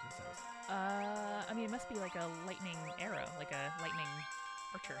 What do you think this is? I mean, it must be like a lightning arrow, like a lightning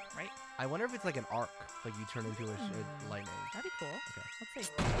archer, right? I wonder if it's like an arc, like you turn into a lightning. That'd be cool. Okay. Let's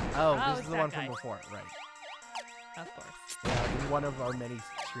see. Oh, Oh, this it's is the that one guy. from before, right? Of course. Yeah, in one of our many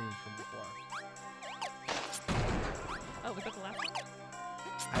streams from before. Oh, was that the last one?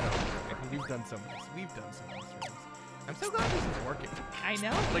 I don't know. We've done so many streams. I'm so glad this is working. I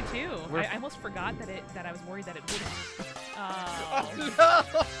know, me too. I almost forgot that I was worried that it wouldn't. Oh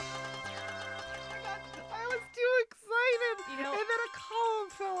no! I was too excited, You know, and then a column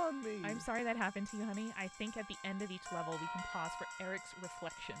fell on me. I'm sorry that happened to you, honey. I think at the end of each level we can pause for Eric's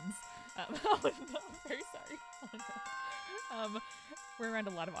reflections. Oh no, I'm very sorry. Oh no. We're around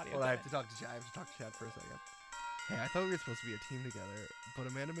a lot of audio. Well, I have to talk to Chad for a second. Hey, I thought we were supposed to be a team together, but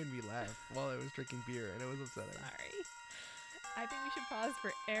Amanda made me laugh while I was drinking beer, and it was upsetting. Sorry. I think we should pause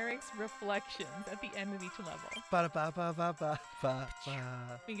for Eric's reflections at the end of each level. Ba-da-ba-ba-ba-ba-ba.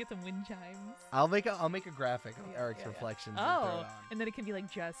 We can get some wind chimes. I'll make a graphic of Eric's reflections. And throw it on. And then it can be like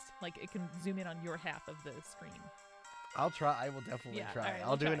it can zoom in on your half of the screen. I'll try. I will definitely try. Right,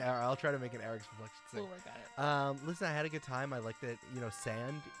 I'll do an error. I'll try to make an Eric's reflection thing. We'll work on it. Listen, I had a good time. I like that.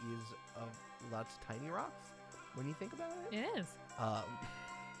 Sand is lots of tiny rocks. When you think about it, It is.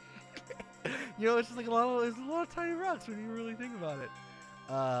 It's just like there's a lot of tiny rocks when you really think about it.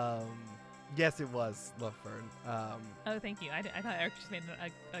 Yes, it was Love Fern. Oh, thank you. I thought Eric just made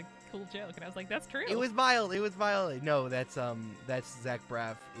a cool joke, and I was like, that's true. It was mild. No, that's Zach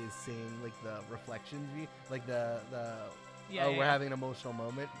Braff is saying like the reflections view, like the we're having an emotional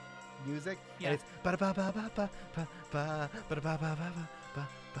moment music, and it's ba ba ba ba ba ba ba ba ba ba ba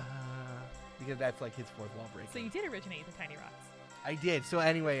ba, because that's like his fourth wall breaking. So you did originate the tiny rocks. I did. So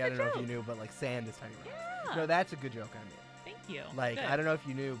anyway, I don't know if joke. you knew, but like sand is tiny rocks. Yeah. No, that's a good joke I made. Thank you. Like, Good. I don't know if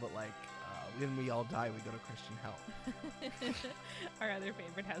you knew, but like, when we all die, we go to Christian hell. Our other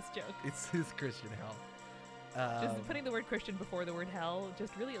favorite house joke. It's Christian hell. Just putting the word Christian before the word hell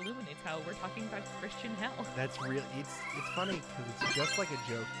just really illuminates how we're talking about Christian hell. That's real. It's funny because it's just like a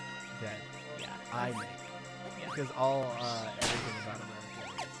joke that I make. Yeah. Because everything about America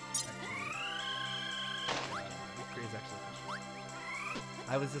is actually Christian.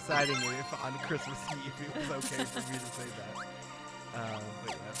 I was deciding if on Christmas Eve it was okay for me to say that.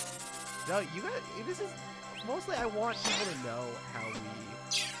 But yeah. No, you guys, this is mostly I want people to know how we.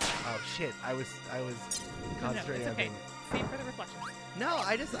 Oh shit! I was concentrating on being. Save for the reflections. No,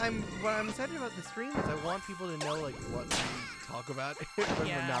 what I'm excited about the stream is I want people to know like what we talk about when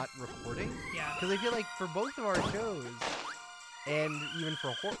we're not recording. Yeah. Because I feel like for both of our shows, and even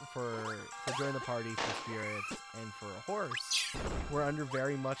for Join the Party, for Spirits, and for a Horse, we're under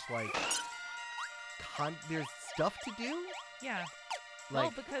very much like there's stuff to do. Yeah. Like,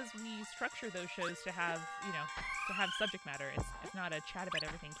 well, because we structure those shows to have, to have subject matter. It's not a chat about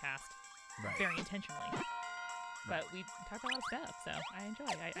everything cast. Right. Very intentionally. But we talk about a lot of stuff, so I enjoy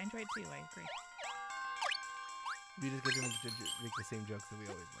it too. I agree. We just get to make the same jokes that we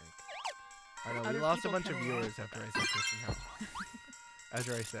always make. I know, Other we lost a people bunch of can viewers laugh after at I said Christian Hell.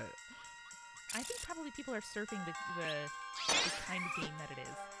 After I said it. I think probably people are surfing the kind of game that it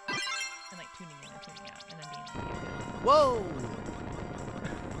is. And like tuning in and tuning out, and then being like, whoa!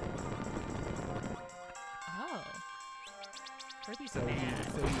 Oh. Kirby's So mad.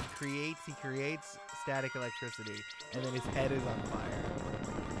 he creates static electricity, and then his head is on fire.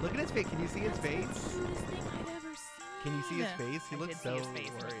 Look at his face. Can you see his face? That's the cutest thing I've ever seen. Can you see his face? He I looks did so see his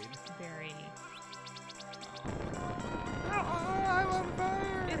face. worried. Very. Oh, I'm on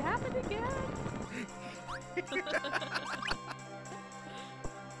fire! It happened again.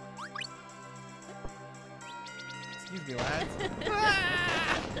 Excuse me, lads. That's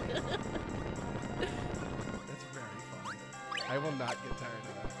very funny. I will not get tired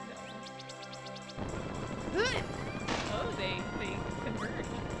of that. Oh, they converged.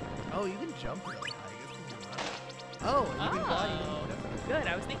 Oh, you can jump really high. I guess you can run. Oh, and you can fly. Oh, good.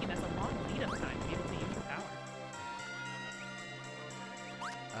 I was thinking that's a long lead-up time to be able to use your power.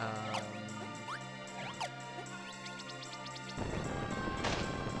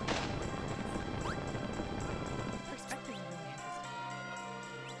 Perspective is really interesting.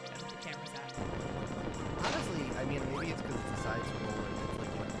 That's the camera's at. Honestly, I mean, maybe it's because it's a side scroller and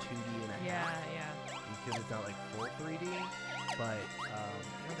it's like 2D and a half. Yeah. Because it's not like full 3D. But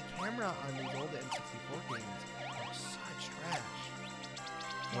the camera on these old N64 games are such trash.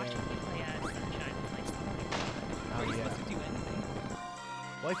 Watching you play Sunshine is like, oh my god. Are you supposed to do anything?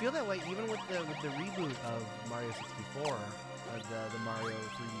 Well, I feel that way even with the reboot of Mario 64, the Mario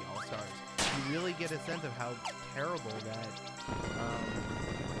 3D All Stars. You really get a sense of how terrible that.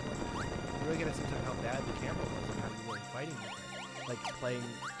 You really get a sense of how bad the camera was and how you were fighting with it. Like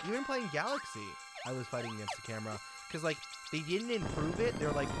even playing Galaxy, I was fighting against the camera because like they didn't improve it.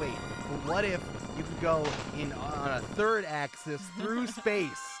 They're like, wait, but what if you could go on a third axis through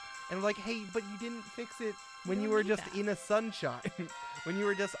space? And I'm like, hey, but you didn't fix it when you were just in a sunshine. When you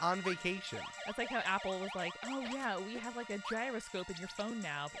were just on vacation. That's like how Apple was like, oh yeah, we have like a gyroscope in your phone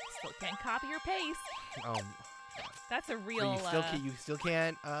now, but you still can't copy or paste. Oh, that's a real. You still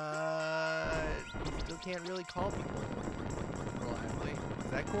can't really call people reliably.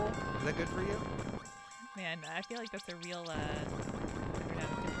 Is that cool? Is that good for you? Man, I feel like that's a real,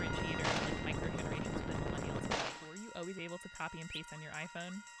 differentiator in like micro generations with millennials. Like, were you always able to copy and paste on your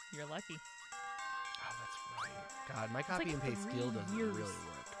iPhone? You're lucky. Oh, that's right. God, my copy and paste skill doesn't really work.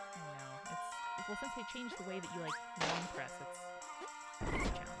 I know. Well, since they changed the way that you like long press, it's a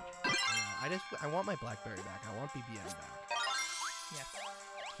challenge. I want my BlackBerry back. I want BBM back. Yes.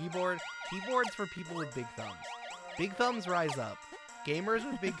 Keyboards for people with big thumbs. Big thumbs rise up. Gamers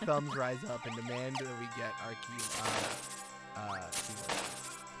with big thumbs rise up and demand that we get our keyboard.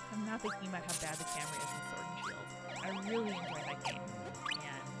 I'm now thinking about how bad the camera is in Sword and Shield. I really enjoyed that game,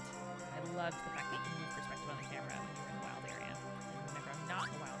 and I loved the fact that you can move perspective on the camera when you're in the wild area. And whenever I'm not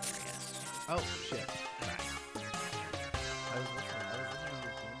in the wild area, oh shit! I was listening to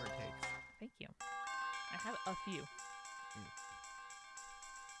your gamer takes. Thank you. I have a few.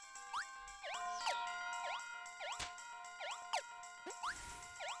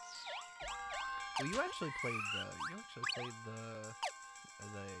 Well, you actually played the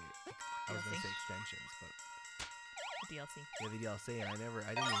I was gonna say extensions, but The DLC. Yeah, the DLC, and I didn't even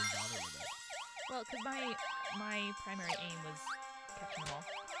bother with it. Well, because my primary aim was catching them all,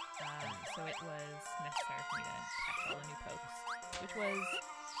 so it was necessary for me to catch all the new pokes, which was,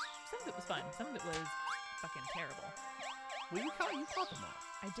 some of it was fun, some of it was fucking terrible. Well, you caught them all.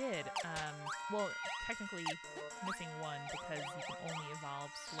 I did. Well, technically missing one because you can only evolve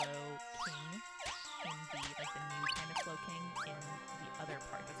Slow King in the new kind of Slow King in the other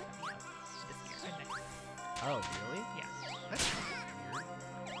part that's coming out this year or next year. Oh, really? Yeah. That's weird.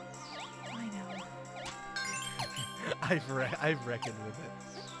 I know. I've reckoned with it.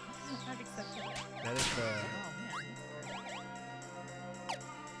 I've accepted it. That is the. Oh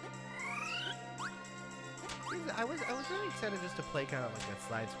man. I was really excited just to play kind of like a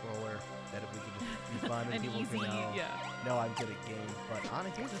side scroller that if we could just be fun and people easy, can know. yeah. No, I'm good at games, but Anna,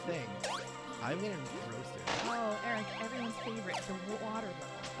 here's the thing. I'm getting roasted. Oh, Eric, everyone's favorite, the water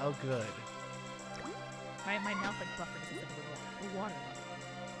level. Oh, good. My mouth like buffered as the water level.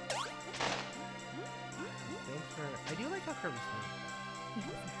 Thanks for... I do like how Kirby's fun.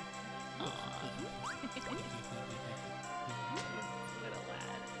 Little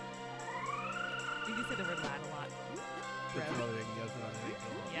lad. You can say the word lad a lot.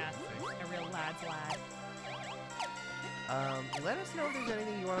 Yeah, a real lad's lad. Let us know if there's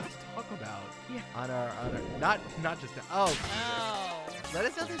anything you want us to talk about. Yeah. On our not just let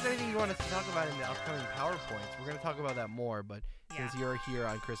us know if there's anything you want us to talk about in the upcoming PowerPoints. We're gonna talk about that more, but since you're here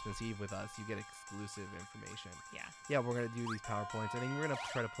on Christmas Eve with us, you get exclusive information. Yeah, we're gonna do these PowerPoints. I think we're gonna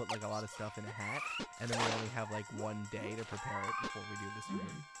try to put like a lot of stuff in a hat, and then we only have like 1 day to prepare it before we do the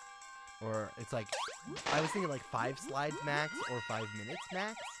stream. Or it's like, I was thinking like 5 slides max or 5 minutes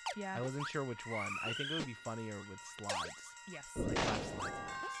max. Yeah. I wasn't sure which one. I think it would be funnier with slides. Yes. Like 5 slides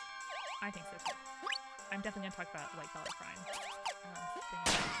max. I think so too. I'm definitely gonna talk about white collar crime.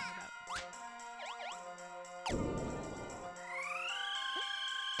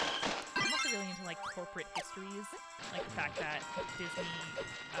 I'm also really into like corporate histories, like the fact that Disney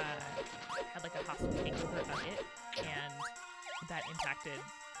had like a hostile takeover of it, and that impacted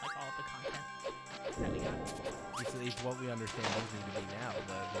like all of the content that we got. It's what we understand Disney to be now,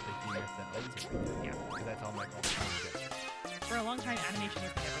 the behemoth that owns it. Yeah. Because that's all my shit. For a long time, animation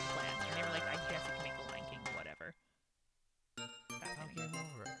was never the plan, and they were like, I guess you can make the Lion King, whatever. Game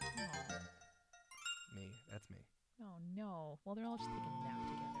over. Me. That's me. Oh no. Well, they're all just taking a nap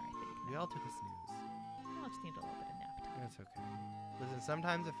together, I think. We all took a snooze. We all just need a little bit of nap time. That's okay. Listen,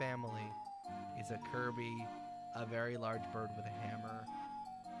 sometimes a family is a Kirby, a very large bird with a hammer,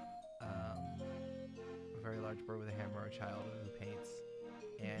 a very large bird with a hammer, a child who paints,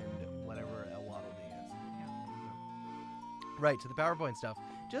 and whatever a Waddle Dee is. Right, so the PowerPoint stuff.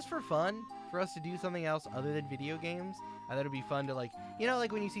 Just for fun, for us to do something else other than video games, I thought it'd be fun to like, you know,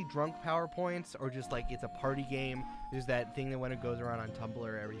 like when you see drunk PowerPoints or just like it's a party game, there's that thing that when it goes around on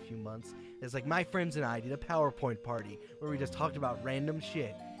Tumblr every few months. It's like, my friends and I did a PowerPoint party where we just talked about random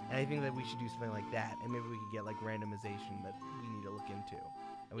shit. And I think that we should do something like that, and maybe we could get like randomization that we need to look into.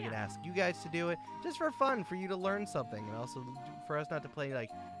 And we could ask you guys to do it just for fun, for you to learn something, and also for us not to play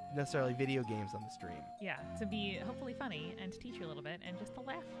like necessarily video games on the stream. Yeah, to be hopefully funny and to teach you a little bit and just to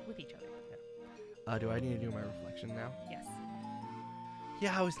laugh with each other. Yeah. Do I need to do my reflection now? Yes.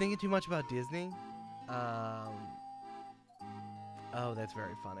 Yeah, I was thinking too much about Disney. Oh, that's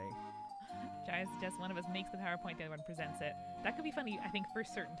very funny. Jai suggests one of us makes the PowerPoint, the other one presents it. That could be funny, I think, for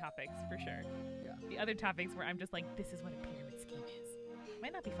certain topics, for sure. Yeah. The other topics where I'm just like, this is what a pyramid scheme is.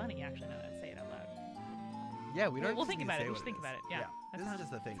 Might not be funny, actually, now that I say it out loud. Yeah, we don't. We'll think about it. We should think about it. Yeah. This is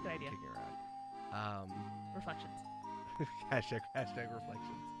just a thing. Good idea. Kicking around. Reflections. hashtag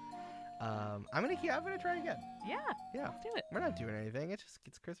reflections. I'm gonna try again. Yeah. Yeah. Let's do it. We're not doing anything.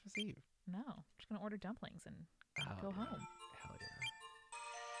 It's Christmas Eve. No, I'm just gonna order dumplings and go home. Hell yeah.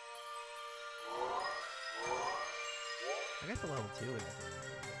 I got the level 2 in it.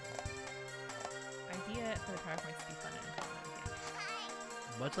 Idea for the PowerPoint to be fun and informative.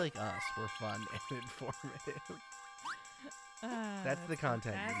 Much like us, we're fun and informative. That's the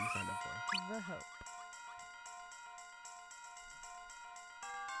content that you signed up for. The hope.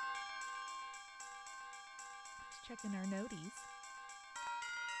 Just checking our noties.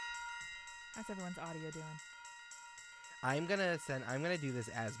 How's everyone's audio doing? I'm gonna do this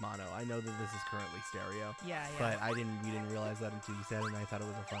as mono. I know that this is currently stereo. Yeah. But we didn't realize that until you said it, and I thought it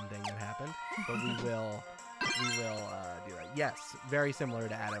was a fun thing that happened. But we will do that. Yes, very similar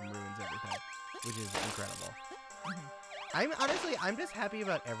to Adam Ruins Everything, which is incredible. I'm just happy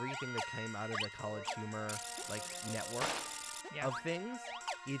about everything that came out of the College Humor like network of things.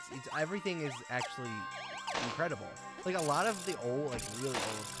 It's everything is actually incredible. Like a lot of the old, like really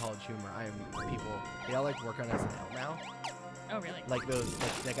old College Humor, people they all like work on SNL now. Oh really? Like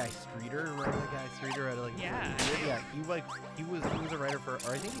that guy Streeter, remember that guy Streeter had like he was a writer for,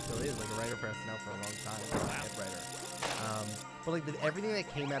 or I think he still is like a writer for SNL for a long time, like a head writer. But like everything that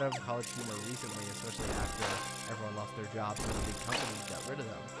came out of College Humor recently, especially after everyone lost their jobs and the big companies got rid of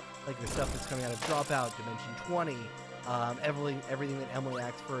them, like the stuff that's coming out of Dropout, Dimension 20, everything that Emily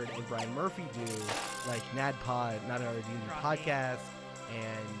Axford and Brian Murphy do, like NADPod, Not Another D&D Podcast,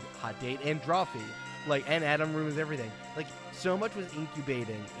 and Hot Date, and Drawfee, like, and Adam Ruins Everything. Like, so much was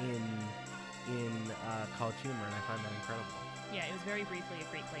incubating in College Humor, and I find that incredible. Yeah, it was very briefly a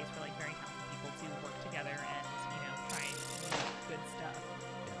great place for like very talented people to work together and try and do good stuff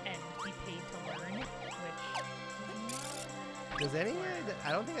and be paid to learn, which Does anywhere?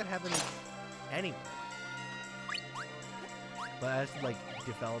 I don't think that happens anywhere. But as like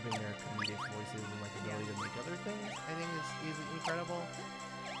developing their comedic voices and like ability to make other things, I think is incredible.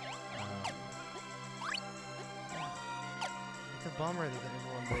 It's a bummer that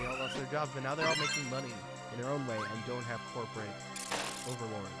they all lost their jobs, but now they're all making money in their own way and don't have corporate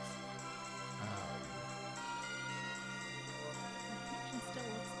overlords. The connection still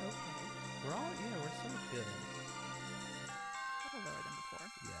looks okay. We're so good. A little lower than before.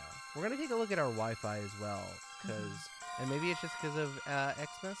 Yeah. We're gonna take a look at our Wi-Fi as well, and maybe it's just because of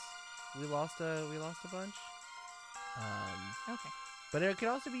Xmas. We lost a bunch. Okay. But it could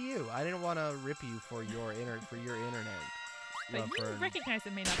also be you. I didn't want to rip you for your internet. But you recognize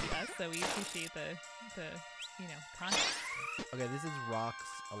it may not be us, so we appreciate the context. Okay, this is Rock's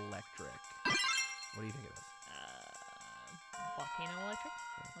Electric. What do you think of this? Volcano Electric?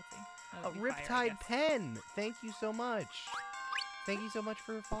 Let's see. Riptide Pen! Thank you so much. Thank you so much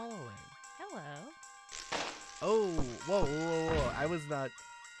for following. Hello. Oh, whoa. I was not...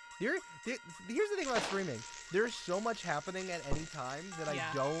 Here's the thing about streaming. There's so much happening at any time that I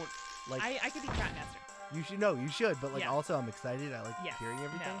don't, like... I could be chat master. You should, but like also I'm excited. I like hearing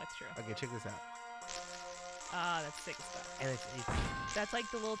everything. No, it's true. Okay, check this out. That's sick stuff. And it's that's like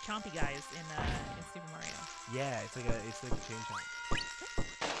the little chompy guys in Super Mario. Yeah, it's like a chain chomp.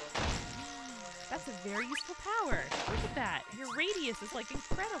 That's a very useful power. Look at that. Your radius is like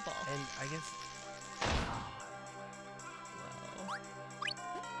incredible. And I guess. Whoa.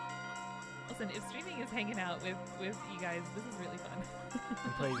 Listen, if streaming is hanging out with you guys, this is really fun.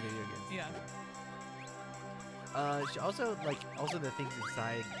 And playing video games. Yeah. Also the things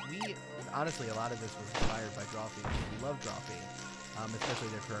inside. Honestly, a lot of this was inspired by Drawfee. We love Drawfee, especially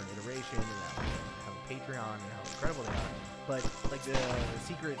their current iteration and have a Patreon and how incredible they are. But like the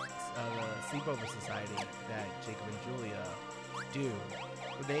secret sleepover society that Jacob and Julia do,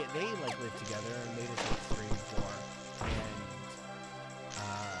 they like live together and they just like stream for and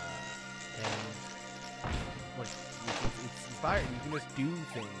like it's inspiring. You can just do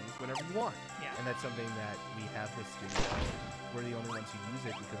things whenever you want. Yeah. And that's something that we have this studio. We're the only ones who use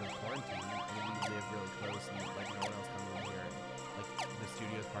it because of quarantine, and we live really close, and like no one else comes in here, and like the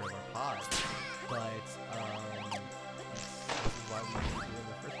studio is part of our pod. But this is why we do it in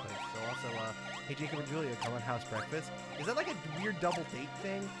the first place. So also, hey Jacob and Julia, come on house breakfast. Is that like a weird double date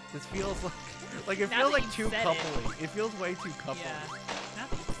thing? This feels like it feels like too coupley. It feels way too coupley. Yeah. Now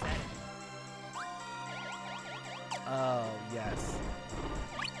that you said it. Oh yes.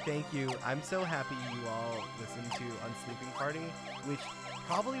 Thank you. I'm so happy you all listened to Unsleeping Party, which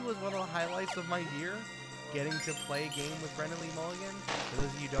probably was one of the highlights of my year, getting to play a game with Brendan Lee Mulligan. For those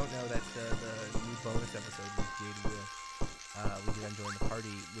of you who don't know, that's the new bonus episode we did on Join the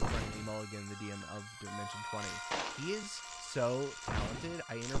Party with Brendan Lee Mulligan, the DM of Dimension 20. He is so talented.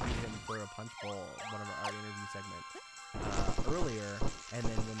 I interviewed him for a Punch Bowl, one of our interview segments, earlier, and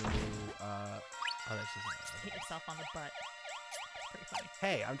then when the new, that's just hit yourself on the butt. Pretty funny.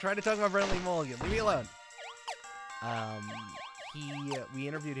 Hey, I'm trying to talk about Brendan Lee Mulligan. Leave me alone. We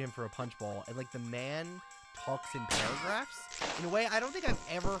interviewed him for a Punch Bowl, and like the man talks in paragraphs in a way I don't think I've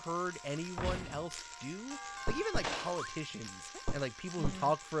ever heard anyone else do. Like even like politicians and like people who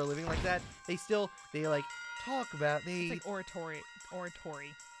talk for a living like that, they like talk about It's like oratory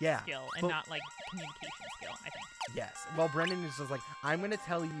skill and not like communication skill, I think. Yes. Well, Brendan is just like, I'm gonna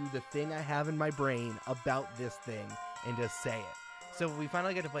tell you the thing I have in my brain about this thing and just say it. So we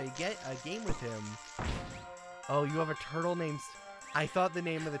finally get to play a game with him. Oh, you have a turtle named... I thought the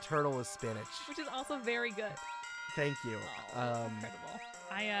name of the turtle was Spinach. Which is also very good. Thank you. Oh, incredible.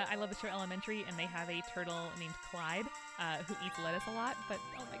 I love the show Elementary, and they have a turtle named Clyde who eats lettuce a lot, but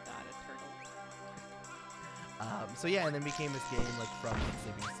oh my god, a turtle. So yeah, and then became this game like from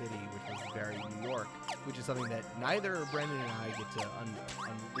Sleeping City, which was very New York, which is something that neither Brendan and I get to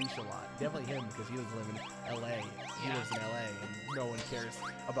unleash a lot. Definitely him, because he doesn't live in L.A. He lives in L.A. and no one cares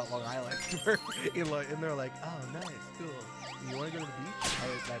about Long Island. And they're like, oh, nice, cool. You want to go to the beach?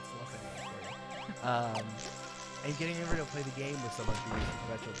 That's Los Angeles for you. And getting over to play the game with someone who is a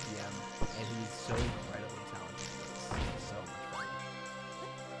professional PM, and he's so incredibly talented. It's so much fun.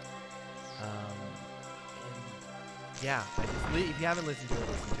 Yeah, if you haven't listened to it,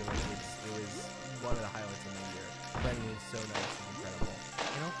 listen to it. It was one of the highlights of the year. Brendan is so nice and incredible.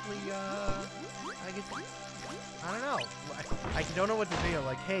 And hopefully, I don't know. I don't know what to think. I'm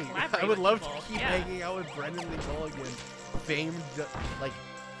like, hey, I would love to keep hanging out with Brendan Lee Mulligan, famed, like,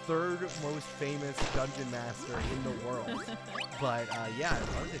 third most famous dungeon master in the world. But, yeah, I'd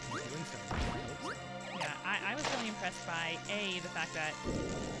love to keep doing something. I hope so. Yeah, I was really impressed by, the fact that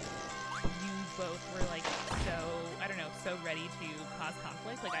you both were like so, I don't know, so ready to cause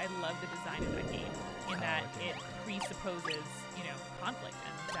conflict. Like I love the design of that game in that it presupposes, you know, conflict,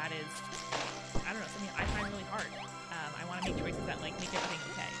 and that is, I don't know, something I find really hard. I want to make choices that like make everything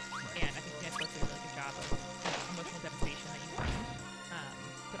okay, and I think you guys both did a really good job of, you know, emotional devastation that you find.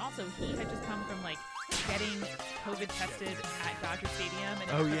 But also, he had just come from like getting COVID tested at Dodger Stadium, and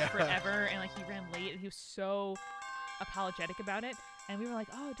it took forever, and like he ran late, and he was so apologetic about it, and we were like,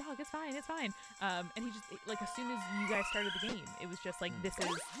 oh dog, it's fine, and he just like as soon as you guys started the game, it was just like, this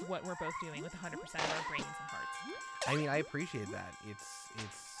is what we're both doing with 100% of our brains and hearts. I mean, I appreciate that. It's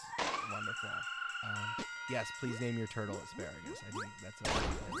wonderful. Yes, please name your turtle asparagus. I think that's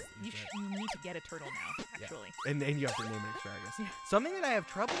you need to get a turtle now, actually. Yeah. And you have to name it asparagus. Yeah. Something that I have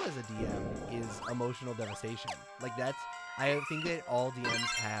trouble as a DM is emotional devastation. Like I think that all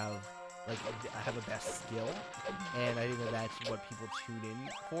DMs have a best skill, and I think that that's what people tune in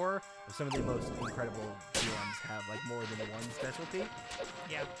for. Some of the most incredible DMs have like more than one specialty.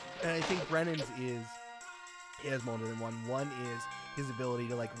 Yeah. And I think Brennan's has more than one. One is his ability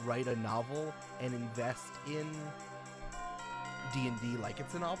to like write a novel and invest in D&D like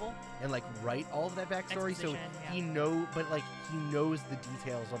it's a novel, and like write all of that backstory. So he knows the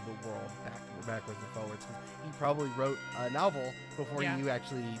details of the world backwards and forwards. He probably wrote a novel before you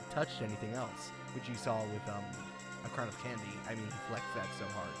actually touched anything else, which you saw with A Crown of Candy. I mean, he flexed that so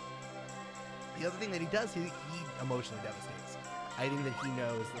hard. The other thing that he does, he emotionally devastates. I think that he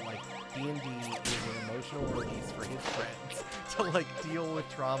knows that like D&D is an emotional release for his friends to like deal with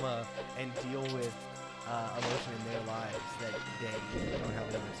trauma and deal with emotion in their lives that they don't have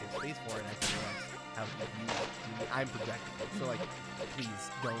another safe space for, and I think that's how I'm projecting it. So like, please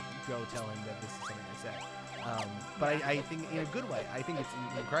don't go tell him that this is something I said. But I think in a good way. I think it's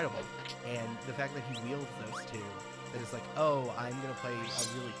incredible, and the fact that he wields those two, that it's like, oh, I'm gonna play a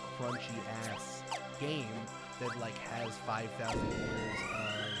really crunchy ass game that like has 5,000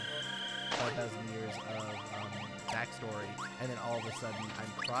 years of backstory, and then all of a sudden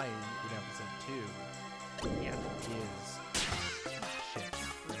I'm crying in episode 2. Yeah. Is shit.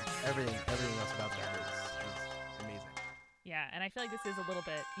 Everything else about that is amazing. Yeah, and I feel like this is a little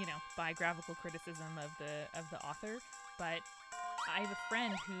bit, you know, biographical criticism of the author, but I have a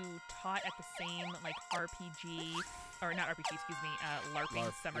friend who taught at the same like LARPing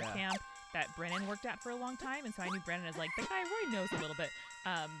summer camp that Brennan worked at for a long time, and so I knew Brennan as like, the guy Roy knows a little bit.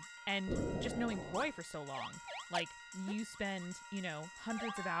 And just knowing Roy for so long, like you spend, you know,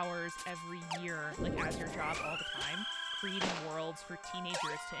 hundreds of hours every year, like as your job all the time, creating worlds for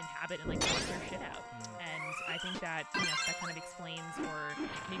teenagers to inhabit and like work their shit out. And I think that, you know, that kind of explains, or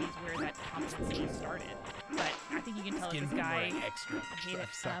maybe is where that competency started. But I think you can tell this guy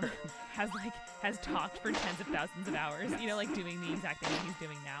has talked for tens of thousands of hours, you know, like doing the exact thing that he's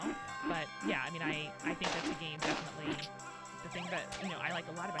doing now. But yeah, I mean, I think that the game definitely, the thing that, you know, I like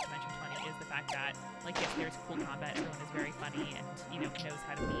a lot about Dimension 20 is the fact that, like, yes, there's cool combat, everyone is very funny and, you know, knows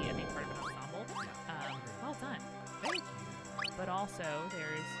how to be a big part of an ensemble. Well done. Thank you. But also,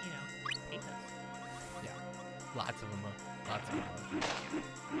 there's, you know, pathos. Yeah. Lots of emotion.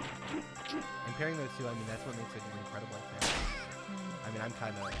 And pairing those two, I mean, that's what makes it an incredible affair. I mean, I'm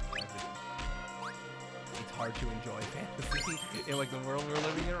kind of... It's hard to enjoy fantasy in, like, the world we're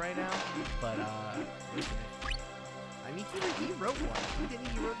living in right now. But, listen, I mean, he wrote one.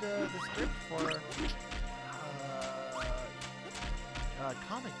 He wrote the script for a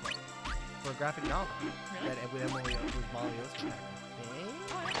comic book, for a graphic novel. Really? That with Molly Osterbeck, I think.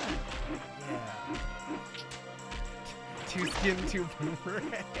 Yeah. Two skin, two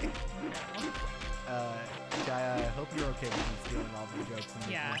boomerang. Jaya, I hope you're okay with me stealing all the jokes and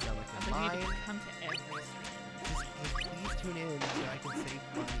making it sound like they're mine. You need to come to every stream. Just please tune in so I can say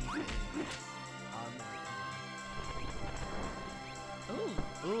funny things.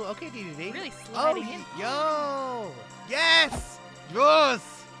 Ooh, okay, DDD. Really sliding in. Yo! Yes! Yes!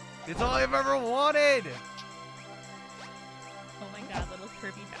 It's all I've ever wanted! Oh my god, little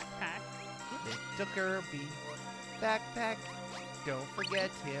Kirby backpack. Little Kirby backpack. Don't forget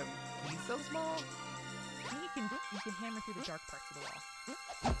him. He's so small. I think you can hammer through the dark parts of the wall.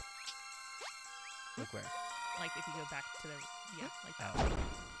 Look where? Like if you go back to the like that.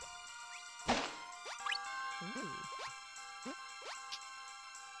 Ooh.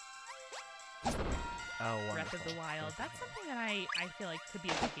 Oh, wonderful. Breath of the Wild. That's something that I feel like could be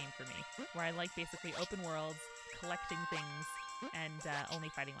a good game for me, where I like basically open worlds, collecting things, and only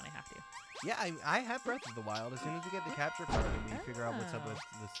fighting when I have to. Yeah, I have Breath of the Wild. As soon as we get the capture card and we figure out what's up with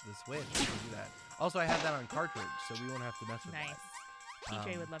the Switch, we can do that. Also, I have that on cartridge, so we won't have to mess with that. Nice.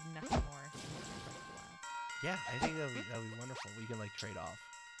 PJ would love nothing more than Breath of the Wild. Yeah, I think that'll be wonderful. We can like trade off.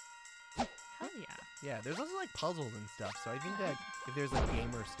 Hell yeah. Yeah, there's also like puzzles and stuff. So I think that if there's like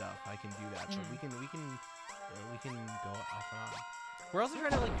gamer stuff, I can do that. But we can go off and on. We're also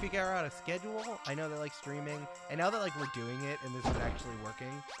trying to like figure out a schedule. I know that like streaming, and now that like we're doing it and this is actually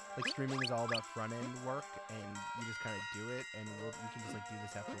working, like streaming is all about front end work, and you just kind of do it, and we can just like do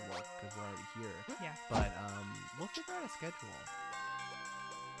this after work because we're already here. Yeah. But we'll figure out a schedule.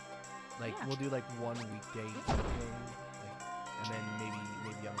 Like we'll do like one weekday thing, like, and then maybe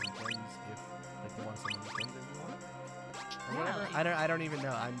on weekends if like we want some weekends if you want, or whatever. Like, I don't even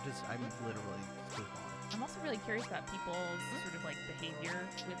know. I'm literally still on. I'm also really curious about people's sort of like behavior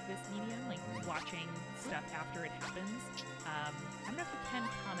with this medium, like watching stuff after it happens. I don't know if you can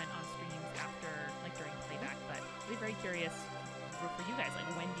comment on streams after, like during playback, but I'd be very curious for you guys,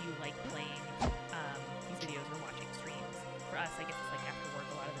 like when do you like playing these videos or watching streams? For us, I guess it's like after work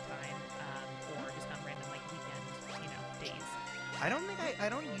a lot of the time, or just on random like weekend, days. I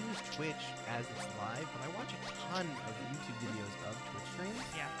don't use Twitch as it's live, but I watch a ton of YouTube videos of Twitch streams.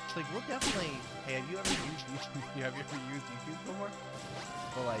 Yeah. So like we'll definitely. Hey, have you ever used YouTube? Have you ever used YouTube before?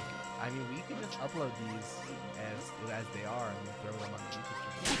 But like, I mean, we can just upload these as they are and we'll throw them on the YouTube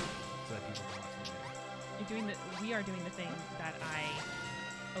channel so that people can watch them there. We are doing the thing that I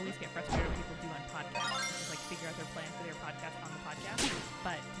always get frustrated when people do on podcasts, which is like figure out their plan for their podcast on the podcast.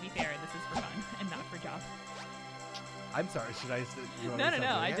 But to be fair, this is for fun and not for job. I'm sorry. Should I?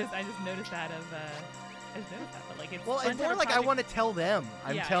 No. I just noticed that but like it's well, fun it's more like I want to tell them.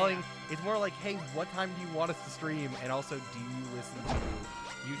 I'm telling. Yeah. It's more like, hey, what time do you want us to stream? And also, do you listen to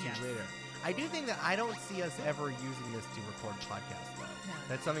YouTube later? I do think that I don't see us ever using this to record podcasts though. No.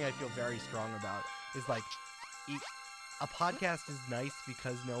 That's something I feel very strong about. Is like, a podcast is nice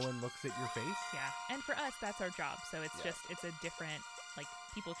because no one looks at your face. Yeah, and for us, that's our job. So it's just it's a different, like,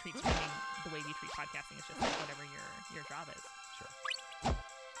 people treat streaming the way we treat podcasting. It's just like whatever your job is. Sure.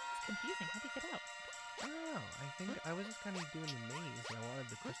 It's confusing. How do you get out? I don't know. I think I was just kind of doing the maze, and I wanted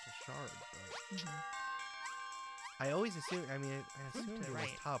the crystal shard, but I always assume. I mean, I assumed it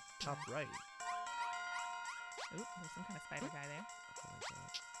was top right. Oop, there's some kind of spider guy there.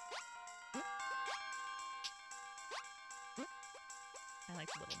 I like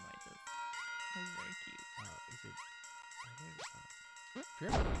the little noises. Those are very cute. Is it?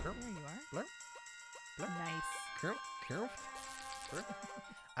 There you are. Blur. Nice. Blur.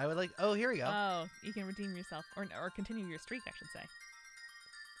 I would like. Oh, here we go. Oh, you can redeem yourself, or continue your streak, I should say.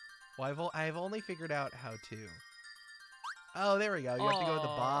 Well, I've only figured out how to. Oh, there we go. You have to go to the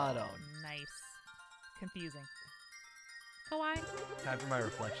bottom. Nice. Confusing. Kawaii. Time for my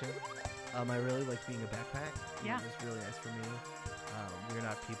reflection. I really like being a backpack. Yeah. It was really nice for me. We're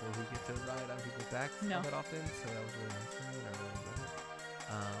not people who get to ride on people's backs all that often, so that was really nice for me, and I really enjoyed it.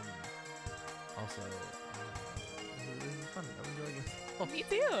 Also, this is fun. I'm enjoying it. Me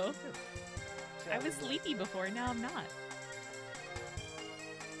too. I was sleepy before, now I'm not.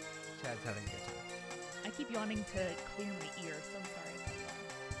 Chad's having a good time. I keep yawning to clear my ear, so I'm sorry.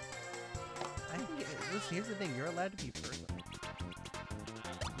 I think, listen, here's the thing. You're allowed to be person.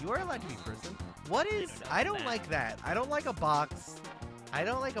 You are allowed to be person. What is... I don't like that. I don't like a box. I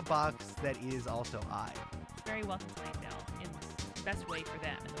don't like a box that is also I. Very welcome to my Dell. In the best way for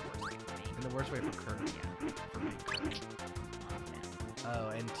them, and the worst way for me. And the worst way for Kurt. Yeah. For me. Oh,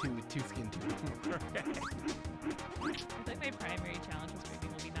 and two skin too. I feel like my primary challenge with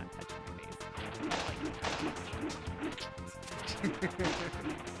streaming will be not touching my face.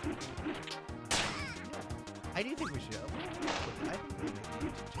 I do think we should. I think we should make a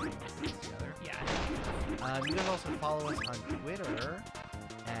YouTube channel together. Yeah. You can also follow us on Twitter,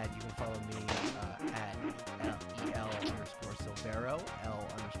 and you can follow me at EL_Silvero,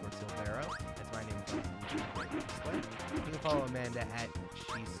 L_Silvero. That's my name from YouTube. You can follow Amanda at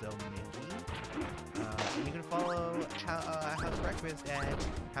SheSoMickey. And you can follow House Breakfast at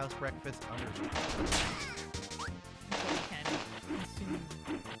HouseBreakfast_. So we can consume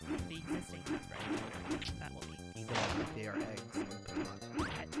the existing bread. That will be. Eat them all like they are eggs.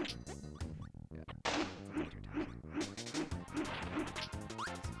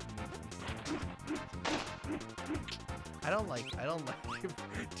 I don't like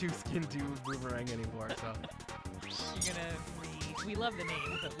two skin two boomerang anymore, so you're gonna we love the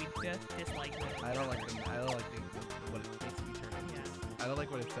name, but we just dislike it. I don't like what it makes me turn into. Yeah. I don't like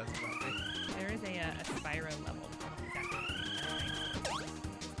what it says about me. There is a Spyro level, almost exactly the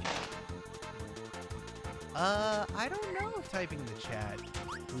same. I don't know if typing in the chat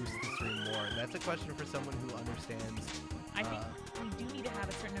boosts the stream more. That's a question for someone who understands. I think we do need to have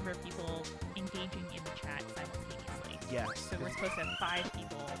a certain number of people engaging in the chat simultaneously. Yes. So we're supposed to have 5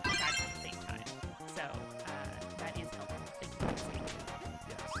 people chatting at the same time. So that is helpful. Thank you.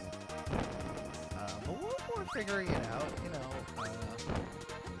 Yes. figuring it out. You know,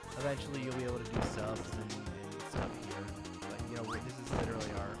 eventually you'll be able to do subs and stuff here. But you know, this is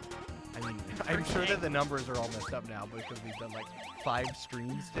literally our. I mean, I'm sure that the numbers are all messed up now because we've done like 5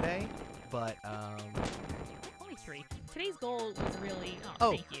 streams today. But only 3. Today's goal was really.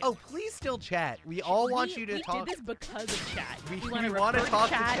 Oh, thank you. oh, please still chat. We all want you to talk. We did this because of chat. We want to talk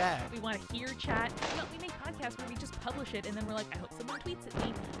chat. to chat. We want to hear chat. No, we make podcasts where we just publish it and then we're like, I hope someone tweets at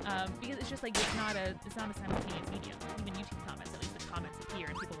me, because it's just like it's not a simultaneous medium. Even YouTube comments, at least the comments appear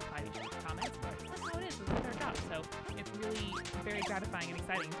and people reply to each other's comments. That's how it is. It's our job. So it's really very gratifying and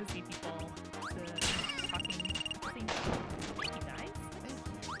exciting to see people talking. Thank you guys.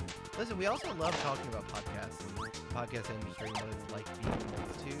 Listen, we also love talking about podcasts and podcast industry and what it's like being a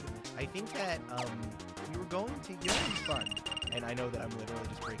multitude. I think that we were going to, you know, it'd be fun. And I know that I'm literally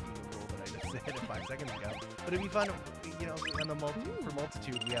just breaking the rule that I just said 5 seconds ago. But it'd be fun, you know, on the for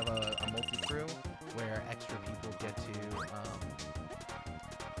multitude, we have a multi-crew where extra people get to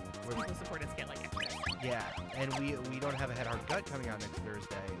people support us get like extra. Yeah, and we don't have a Head Heart Gut coming out next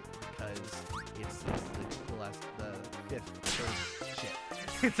Thursday because it's the 5th Thursday. Shit.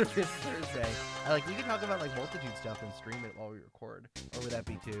 It's a 5th Thursday. We can talk about like multitude stuff and stream it while we record. Or would that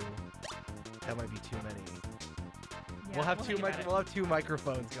be too? That might be too many. Yeah, we'll have two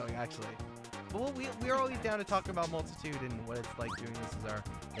microphones going actually. But we're always down to talk about multitude and what it's like doing this as our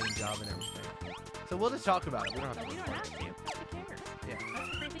main job and everything. So we'll just talk about it. We don't have to. We don't have to. Who cares? Yeah. That's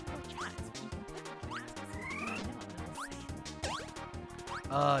the great thing about chat. Is you can technically ask us something I know and then we'll say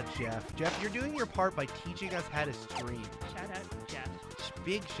it. Jeff, you're doing your part by teaching us how to stream. Shout out, Jeff.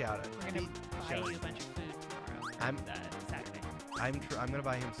 Big shout out. We're gonna buy you a bunch of food tomorrow. Saturday. I'm gonna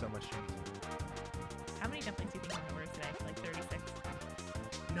buy him so much food. How many dumplings do you think I'm gonna order today? Like 36?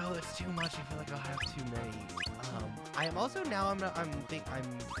 No, it's too much. I feel like I'll have too many. I am also now. I'm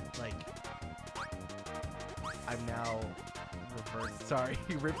now reversed. Sorry,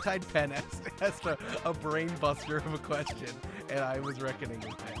 Riptide Pen asked a brain buster of a question, and I was reckoning with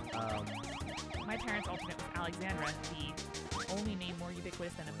it. My parents' alternate was Alexandra, the only name more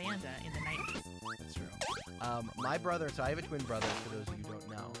ubiquitous than Amanda in the 90s. That's true. My brother, so I have a twin brother, for those of you who don't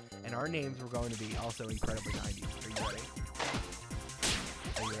know, and our names were going to be also incredibly 90s. Are you ready?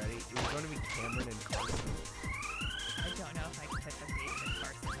 Are you ready? It was going to be Cameron and Carson. I don't know if I can pick up David,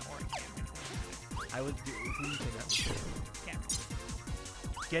 Carson, or Cameron. I would do. Who do you think that was? Cameron.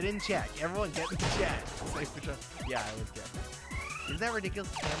 Get in chat. Everyone get in chat. Yeah, I would get. Isn't that ridiculous?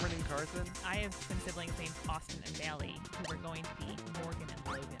 Cameron and Carson? I have twin siblings named Austin and Bailey, who are going to be Morgan and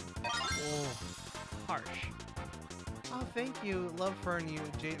Logan. Oh. Harsh. Oh, thank you. Love Fern. You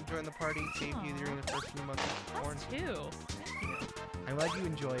joined the party, saved you during the first few months of quarantine. Us too. Thank you. I'm glad you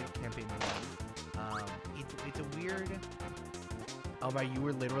enjoyed Campaign 1. It's a weird... Oh my, you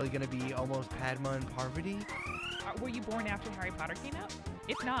were literally going to be almost Padma and Parvati? Were you born after Harry Potter came out?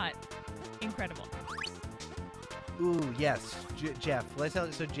 If not, incredible. Ooh, yes, Jeff. Let's tell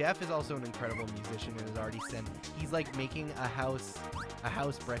you. So Jeff is also an incredible musician and has already sent. He's like making a house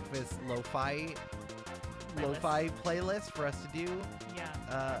breakfast lo-fi playlist for us to do.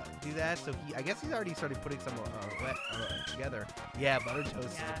 Yeah. Do that. So I guess he's already started putting some together. Yeah, Butter Toast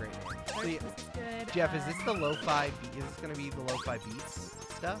is a great name. So, This is good. Jeff, is this the lo-fi? Is this gonna be the lo-fi beats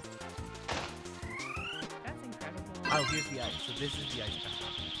stuff? That's incredible. Oh, here's the ice. So this is the ice pack.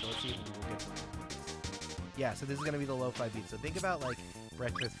 So let's see if we will get some. Yeah, so this is gonna be the lo-fi beat. So think about like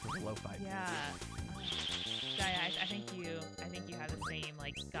breakfast for the lo-fi beats. Yeah. Gaia, I think you have the same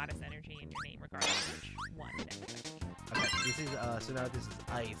like goddess energy in your name, regardless of which one it ends up being. Okay, this is so now this is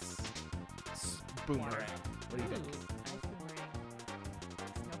ice boomerang. Water. What do you think? Ice boomerang.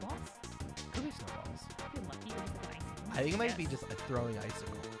 Snowballs? Could be snowballs. Could be lucky or just an ice. I think it might be just a throwing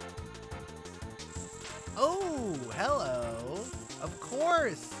icicle. Oh, hello. Of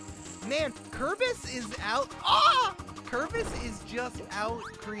course. Man, Kirbis is out. Ah! Kirbis is just out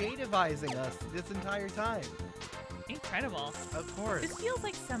creativizing us this entire time. Incredible. Of course. This feels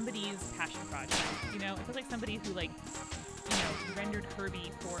like somebody's passion project, you know? It feels like somebody who, like, you know, rendered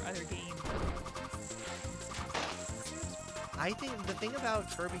Kirby for other games. I think the thing about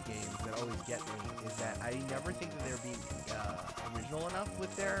Kirby games that always get me is that I never think that they're being original enough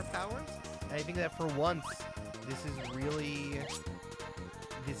with their powers. And I think that for once,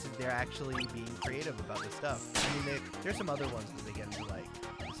 they're actually being creative about this stuff. I mean, there's some other ones that they get into, like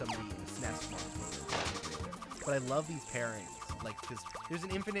some of the SNES ones. But I love these pairings. Like, because there's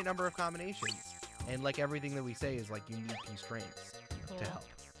an infinite number of combinations. And like everything that we say is like unique constraints to help.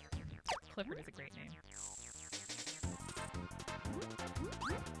 Clifford is a great name.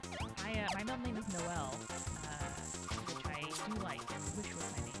 My middle name is Noelle, which I do like and wish was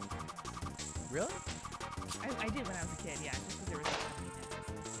my name. Really? I did when I was a kid, yeah. Just because there was so many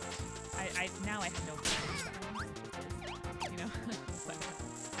names. Now I have no preference, you know. But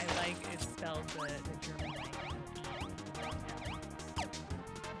I like it spells the German way.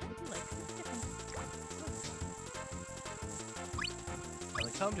 I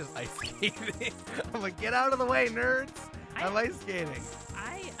like how I'm just ice skating. I'm like, get out of the way, nerds! I'm ice skating.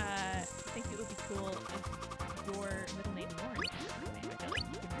 I think it would be cool if your middle name Lauren is your name. I feel like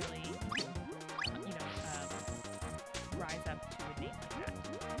you can really, rise up to a name like that.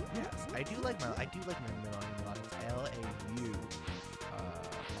 Yes, I do like my middle name a lot. It's L-A-U-R-E-N-C.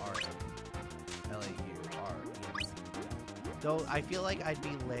 Though I feel like I'd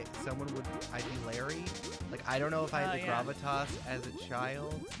be Larry. Like, I don't know if I had the gravitas as a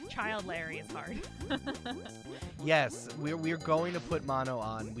child. Child Larry is hard. Yes, we're going to put mono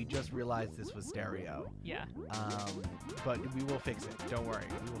on. We just realized this was stereo. Yeah. But we will fix it. Don't worry.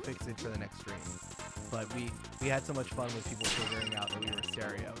 We will fix it for the next stream. But we had so much fun with people figuring out that we were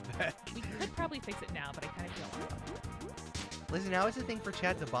stereo. We could probably fix it now, but I kind of don't want to. Listen, now it's a thing for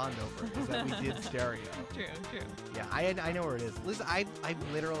chat to bond over, is that we did stereo. True. Yeah, I know where it is. Listen, I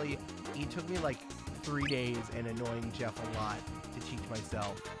literally, it took me like 3 days and annoying Jeff a lot to teach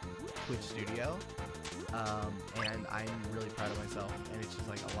myself Twitch Studio. And I'm really proud of myself, and it's just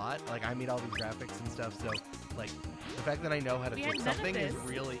like a lot. Like, I made all these graphics and stuff, so like the fact that I know how to fix something is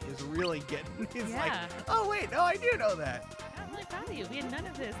really getting. It's like, oh wait, no, I do know that. I'm really proud of you. We had none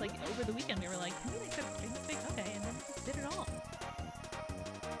of this. Like over the weekend, we were like, can we make this big? Okay, and then we just did it all.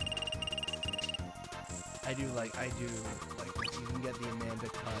 I do like you can get the Amanda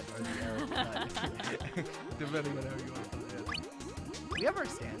cut or the Eric cut, depending on how you want to put it. We have our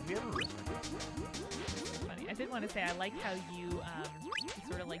stand. We have a wristband. Funny. I did want to say I like how you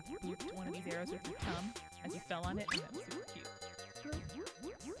sort of like booped one of these arrows with your thumb as you fell on it, and that was super cute.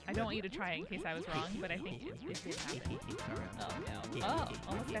 I don't want you to try it in case I was wrong, but I think it did happen. Oh no! Oh,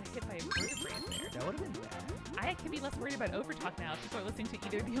 almost got hit by a vertebrae there. That would have been bad. I can be less worried about overtalk now if people are listening to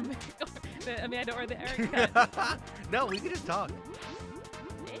either the Amanda or the Eric cut. No, we can just talk.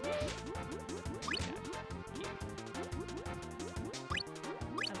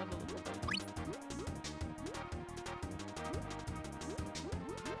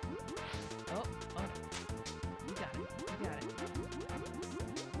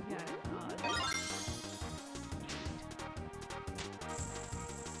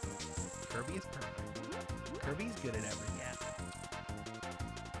 Kirby is perfect. Kirby's good at everything. Yeah.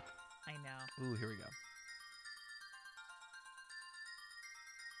 I know. Ooh, here we go.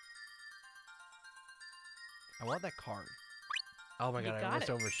 I want that card. Oh my god, I almost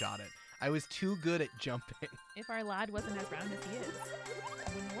overshot it. I was too good at jumping. If our lad wasn't as round as he is, it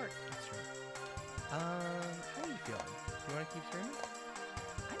wouldn't work. That's true. How are you feeling? Do you want to keep streaming?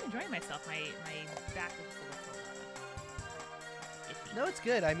 I'm enjoying myself. My back is a little iffy. No, it's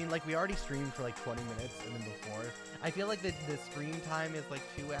good. I mean, like, we already streamed for like 20 minutes and then before. I feel like the stream time is like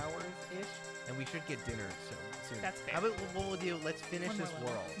 2 hours-ish, and we should get dinner soon. That's fair. How about what we'll do? Let's finish this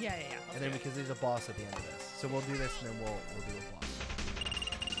world. Yeah. And then because there's a boss at the end of this, so we'll do this and then we'll do a boss.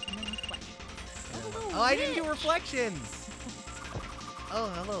 And then reflections. Oh, I didn't do reflections. Oh,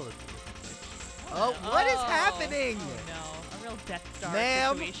 hello. Oh, what is happening? Oh no, a real Death Star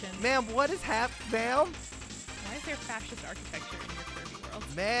situation. Ma'am, what is ma'am? Why is there fascist architecture in your Kirby world?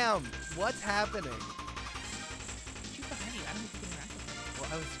 Ma'am, what's happening? She's behind you. I don't know if you can interact with her. Well,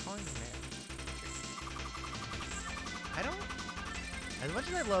 I was calling her ma'am. I don't. As much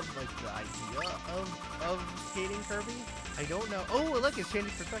as I love like the idea of skating Kirby, I don't know. Oh, look, it's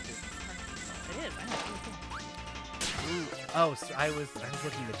changing perspective. It is. I know. It's really cool. Ooh. Oh, so I was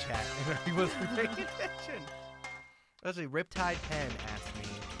looking at the chat and I wasn't paying attention. Actually, Riptide Pen asked me,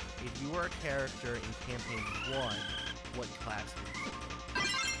 if you were a character in Campaign 1, what class would you be?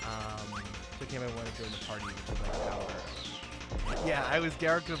 So Campaign 1 is during the party, which is like power. Yeah, I was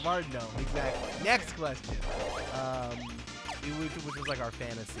Derek Devard. No, exactly. Next question. Which was like our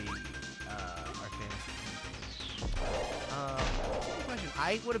fantasy. Question.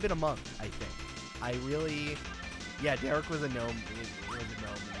 I would have been a monk, I think. Yeah, Derek was a gnome.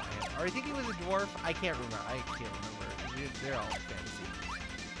 Or I think he was a dwarf. I can't remember. They're all fantasy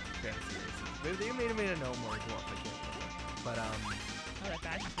races. They may have made a gnome or a dwarf. I can't remember. But Oh, that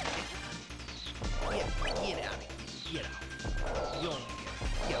badge is get out of here. Get out. You don't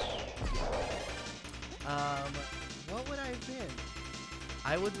get out. What would I have been?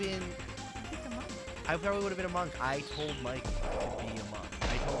 I would have been. I probably would have been a monk. I told Mike to be a monk.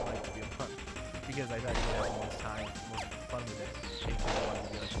 Because I thought he would have the most time, most fun with it. If he wanted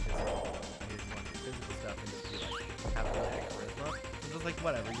to be like physical. I didn't want to do physical stuff and just be like, have a really high charisma. It was like,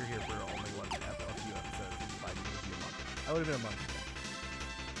 whatever, you're here for only a few episodes. I would have been a monk.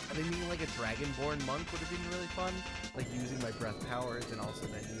 I think being like a dragonborn monk would have been really fun, like using my breath powers and also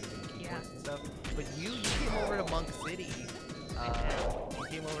then using keyboards and stuff. But you came over to Monk City. You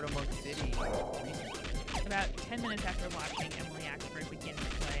came over to Monk City recently. About 10 minutes after watching Emily Axford begin to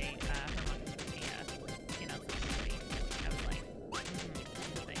play her Monk in Unsolved City, I was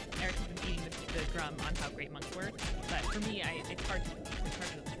like, Eric has been beating the drum on how great monks were, but for me, it's hard to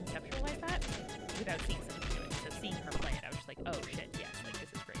conceptualize that without seeing someone do it. So seeing her play it, I was just like, oh shit, yes, like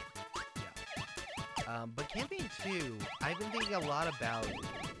this is great. But Campaign 2, I've been thinking a lot about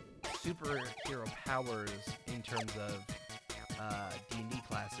superhero powers in terms of D&D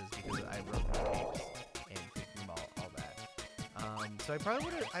classes because I wrote capes and thinking about all that. So I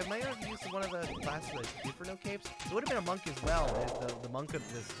might have used one of the classes that did for no capes. It would have been a monk as well. There's the monk of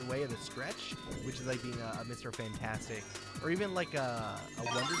the way of the stretch, which is like being a Mr. Fantastic, or even like a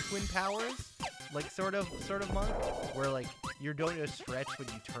Wonder Twin powers, like sort of monk, where like you're doing a stretch when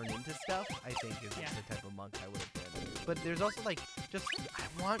you turn into stuff. I think is the type of monk I would have been. But there's also like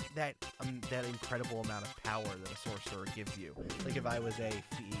I want that incredible amount of power that a sorcerer gives you. Like if I was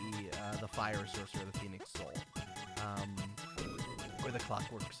the fire sorcerer, the Phoenix Soul, or the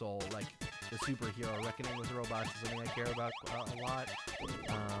Clockwork Soul, like the superhero reckoning with robots is something I care about a lot.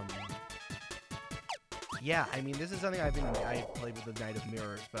 Yeah, I mean, this is something I played with the Knight of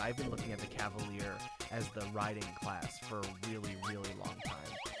Mirrors, but I've been looking at the Cavalier as the riding class for a really, really long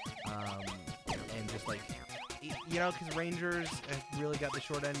time. And just like, you know, because Rangers have really got the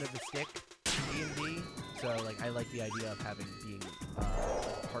short end of the stick in D&D, so like I like the idea of being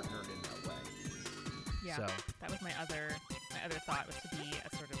partnered in that way. Yeah, so that was my other thought, was to be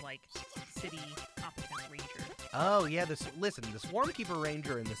a sort of like city competent ranger. Oh yeah, the Swarmkeeper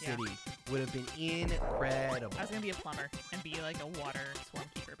Ranger in the city would have been incredible. I was gonna be a plumber and be like a water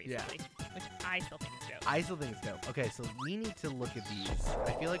Swarmkeeper, basically, which I still think is dope. I still think it's dope. Okay, so we need to look at these.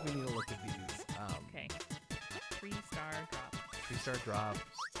 I feel like we need to look at these. Okay. 3-star drop. 3-star drop.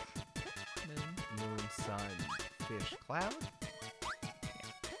 Moon, sun, fish, cloud.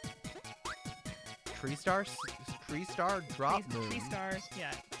 3-star drop moon. 3-star,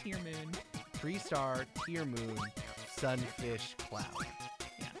 tier moon. 3-star tier moon, sun, fish, cloud.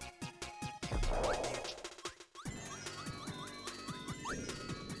 Yeah.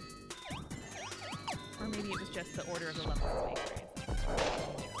 Or maybe it was just the order of the levels of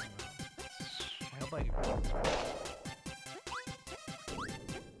space race. I hope I can.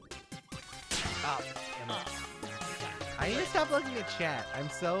 Oh, damn it. I need to stop looking at chat. I'm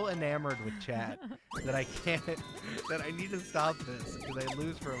so enamored with chat that I can't. That I need to stop this because I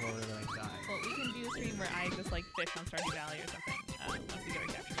lose for a moment and I die. Well, we can do a stream where I just like fish on Stardew Valley or something. Once we go to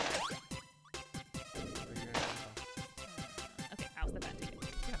capture cards. Okay, I'll step back and take it.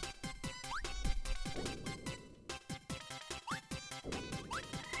 Yeah.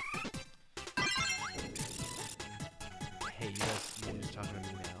 Hey, you guys, you're just talking to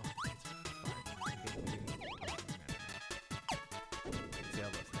me now.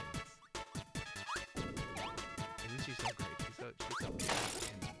 She's so great. She's so great.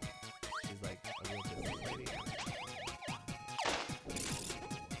 And she's like a real business lady.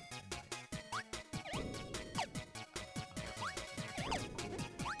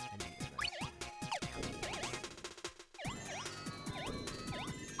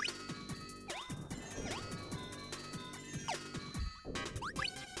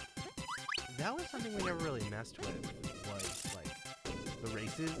 That was something we never really messed with, was like the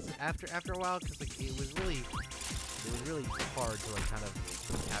races after a while, because like it was really hard to like kind of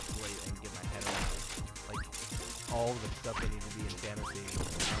encapsulate and get my head around like all the stuff that need to be in fantasy,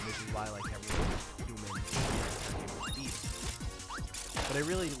 which is why like everyone is human beast. But I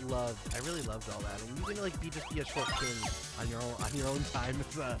really loved all that, and you can like just be a short king on your own time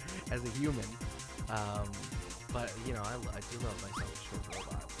as a human. But you know, I do love myself a short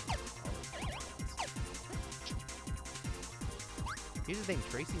robot. Here's the thing,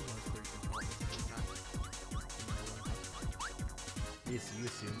 Tracy was 3 Yes, you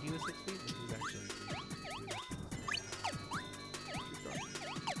assumed he was 6 feet, but he's actually 3 feet.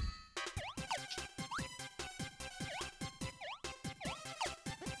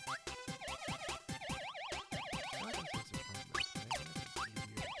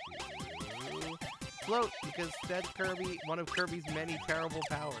 Float, because that's one of Kirby's many terrible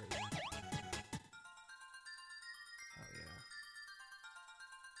powers.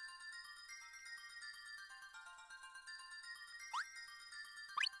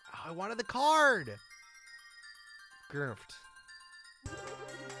 I wanted the card! Grfed.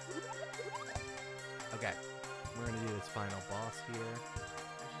 Okay, we're gonna do this final boss here. I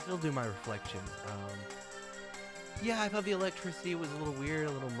should still do my reflections. Yeah, I thought the electricity was a little weird,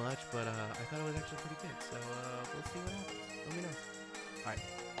 a little much, but I thought it was actually pretty good. So we'll see what happens. Let me know. All right.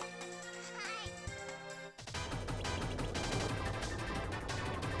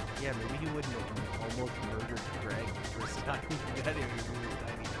 Yeah, maybe he wouldn't have almost murdered Greg the first time he met him if he was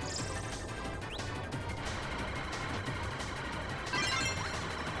tiny.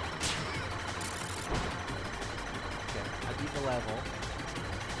 Okay, I beat the level.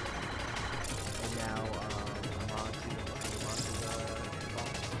 And now I'm on to the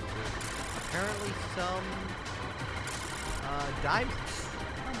boss. Apparently some diamonds.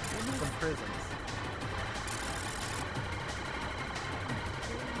 Some prisms.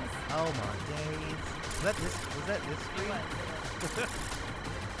 Oh my days. Was that this screen?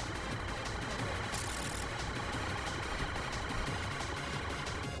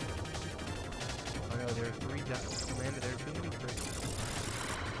 Oh no, there are 3 Amanda, there are too many prisons.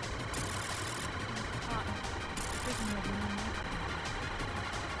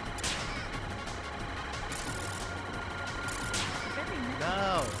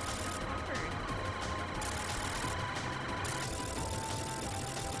 No!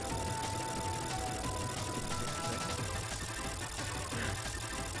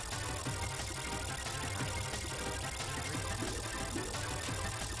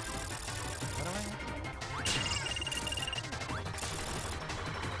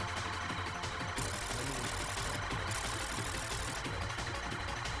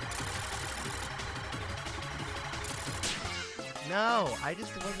 No, I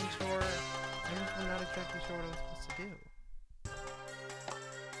just wasn't sure. I just was not exactly sure what I was supposed to do.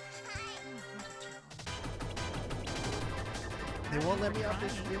 They won't let me off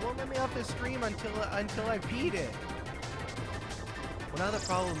this. They won't let me off this stream until I beat it. Well, now the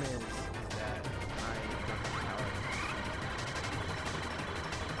problem is that I don't have power.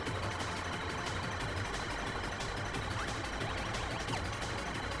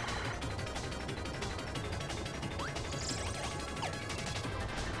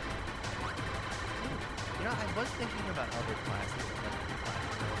 You know, I was thinking about other classes, like the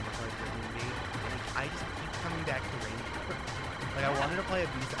classes I wanted to play for D&D, and I just keep coming back to Ranger. Like, I wanted to play a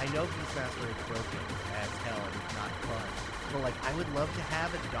Beast. I know Beastmaster is broken as hell and it's not fun. But, like, I would love to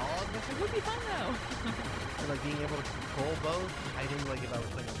have a dog. It would be fun, though. And, like, being able to control both. I think, like, if I was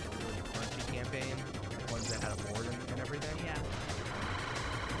playing like, a really crunchy campaign, like ones that had a board and everything. Yeah.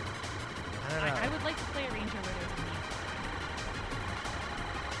 I don't know. I would like to play a Ranger where there's a need.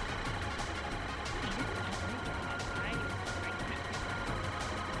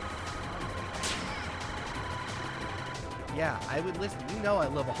 Yeah, I would listen. You know I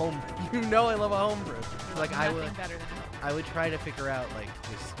love a home. You know I love a homebrew. Like I would. Better than I would try to figure out like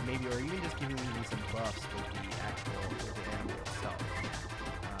just maybe, or even just giving me some buffs with the actual with the animal itself.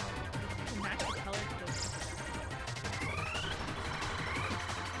 you can match the color to those.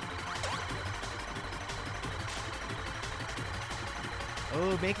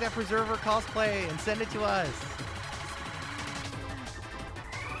 Oh, make that preserver cosplay and send it to us.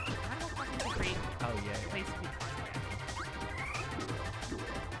 Animal Crossing is a great place to be cosplay.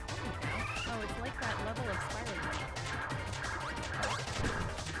 Oh, it's like that level of Spyro.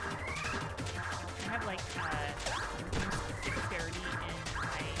 I have like dexterity in my hands,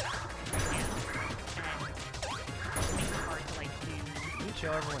 and it makes it hard to like do. Can you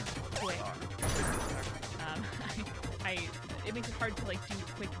show everyone? Quick. It makes it hard to like do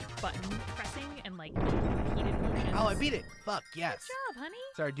quick button pressing and like repeated motions. Oh, I beat it! Fuck yes! Good job, honey.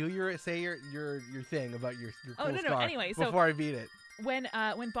 Sorry, say your thing about your cool no. scar Anyway, so before I beat it. When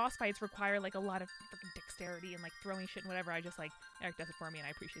boss fights require like a lot of freaking dexterity and like throwing shit and whatever, I just like Eric does it for me, and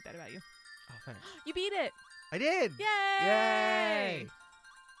I appreciate that about you. Oh, thanks. You beat it! I did! Yay! Yay!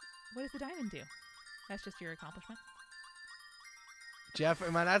 What does the diamond do? That's just your accomplishment. Jeff,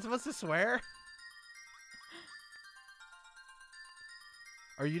 am I not supposed to swear?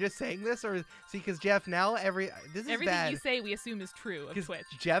 Are you just saying this, or see? Because Jeff, now this is everything bad. you say we assume is true of Twitch.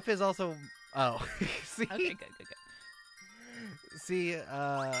 Jeff is also. Oh, see. Okay, good. See,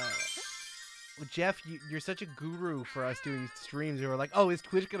 Jeff, you're such a guru for us doing streams. You were like, oh, is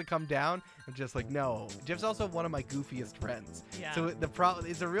Twitch gonna come down? I'm just like, no. Jeff's also one of my goofiest friends. Yeah. So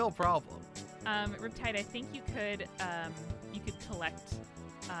it's a real problem. Riptide, I think you could collect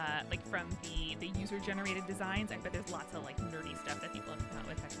like from the user generated designs. I bet there's lots of like nerdy stuff that people have come out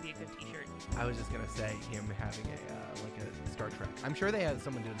with that could be a good T-shirt. I was just gonna say him having a Star Trek. I'm sure they had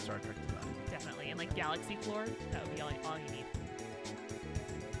someone do a Star Trek design. Definitely, and like Galaxy Floor, that would be all you need.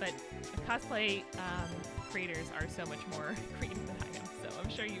 But cosplay creators are so much more creative than I am, so I'm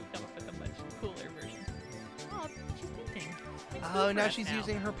sure you've come up with a much cooler version. Oh, she's painting. Oh, now she's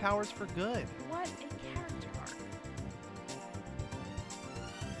using her powers for good. What a character arc.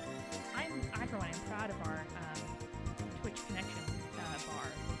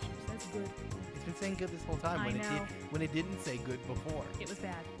 been saying good this whole time when it didn't say good before. It was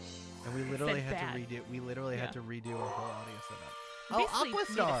bad. And we literally had bad. to redo. We literally had to redo our whole audio setup. We Oh,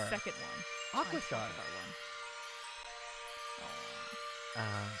 basically made Aquastar. a second one. Aquastar.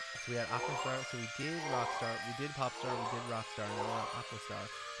 So we had Aquastar. So we did Rockstar. We did Popstar. We did Rockstar. And now we're on Aquastar.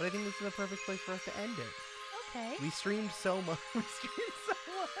 But I think this is the perfect place for us to end it. Okay. We streamed so much.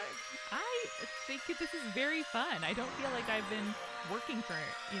 I think this is very fun. I don't feel like I've been working for,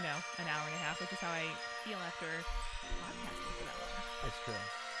 an hour and a half, which is how I feel after podcasting for that long. That's true.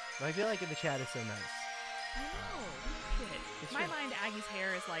 But I feel like the chat is so nice. I know. Shit. My mind, Aggie's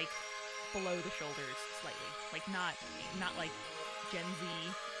hair is like below the shoulders slightly. Like not like Gen Z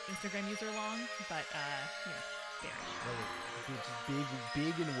Instagram user long, but very. It's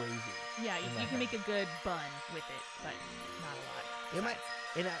big and wavy. Yeah, you can make a good bun with it, but not a lot.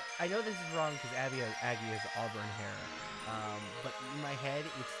 And I know this is wrong because Aggie has auburn hair, but in my head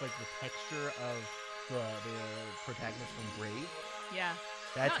it's like the texture of the protagonist from Brave. Yeah.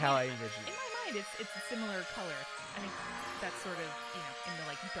 That's how I envision it. In my mind, it's a similar color. I think that's sort of in the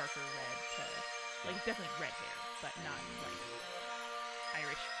like darker red to like definitely red hair, but not like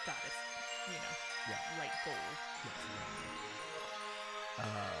Irish goddess, light gold. Yes.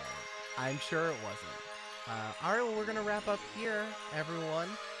 I'm sure it wasn't. All right, well, we're gonna wrap up here, everyone.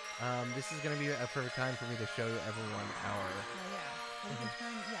 This is gonna be a perfect time for me to show everyone our. Oh yeah. Well, we can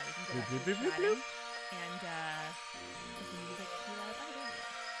turn. Yeah, we can go back to chatting. And is the music too loud? Oh, there we go.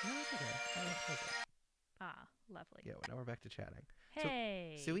 No, it's okay. I don't like it. Ah, lovely. Yeah, well, now we're back to chatting.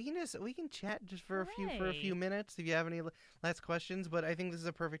 Hey. So we can chat just for a few minutes if you have any last questions. But I think this is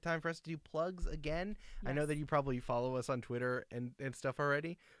a perfect time for us to do plugs again. Yes. I know that you probably follow us on Twitter and stuff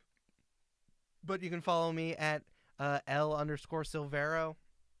already, but you can follow me at L_Silvero,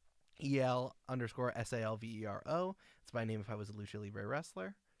 EL_SALVERO. It's my name if I was a Lucha Libre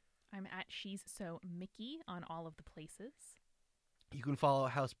wrestler. I'm at She's So Mickey on all of the places. You can follow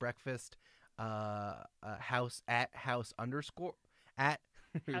House Breakfast. House Breakfast _. At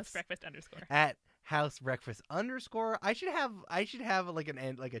House Breakfast _. I should have like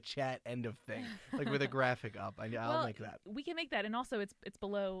a chat end of thing, like with a graphic up. I'll make that. We can make that, and also it's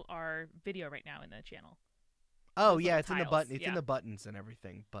below our video right now in the channel. Oh yeah, it's tiles. In the button. It's in the buttons and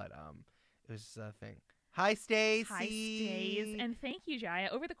everything. But it was a thing. Hi, Stacy. Hi, Stace. And thank you, Jaya.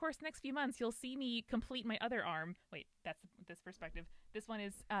 Over the course of the next few months, you'll see me complete my other arm. Wait, that's this perspective. This one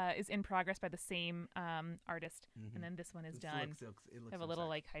is in progress by the same artist, and then this one is done. It looks I have a little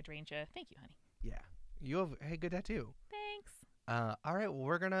like hydrangea. Thank you, honey. Yeah, you have a good tattoo. Thanks. All right, well,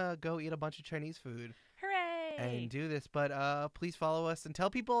 we're gonna go eat a bunch of Chinese food. Hooray! And do this, but please follow us and tell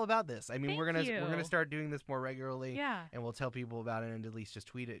people about this. I mean, Thank we're gonna you. Start doing this more regularly. Yeah. And we'll tell people about it and at least just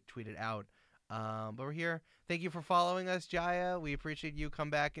tweet it out. But we're here. Thank you for following us, Jaya. We appreciate you. Come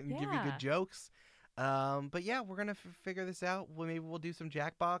back and give you good jokes. But yeah, we're gonna figure this out. Maybe we'll do some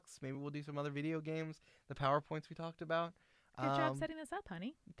Jackbox. Maybe we'll do some other video games. The PowerPoints we talked about. Good job setting this up,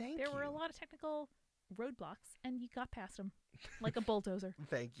 honey. Thank you. There were a lot of technical roadblocks, and you got past them like a bulldozer.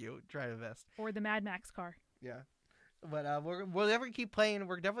 Thank you. Try to best. Or the Mad Max car. Yeah. But we'll definitely keep playing.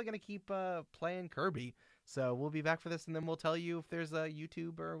 We're definitely gonna keep playing Kirby. So we'll be back for this, and then we'll tell you if there's a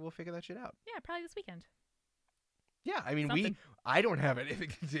YouTube or we'll figure that shit out. Yeah, probably this weekend. Yeah, I mean, I don't have anything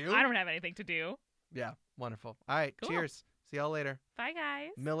to do. I don't have anything to do. Yeah, wonderful. All right, cool. Cheers. See y'all later. Bye,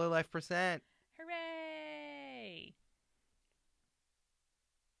 guys. Miller Life %. Hooray!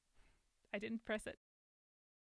 I didn't press it.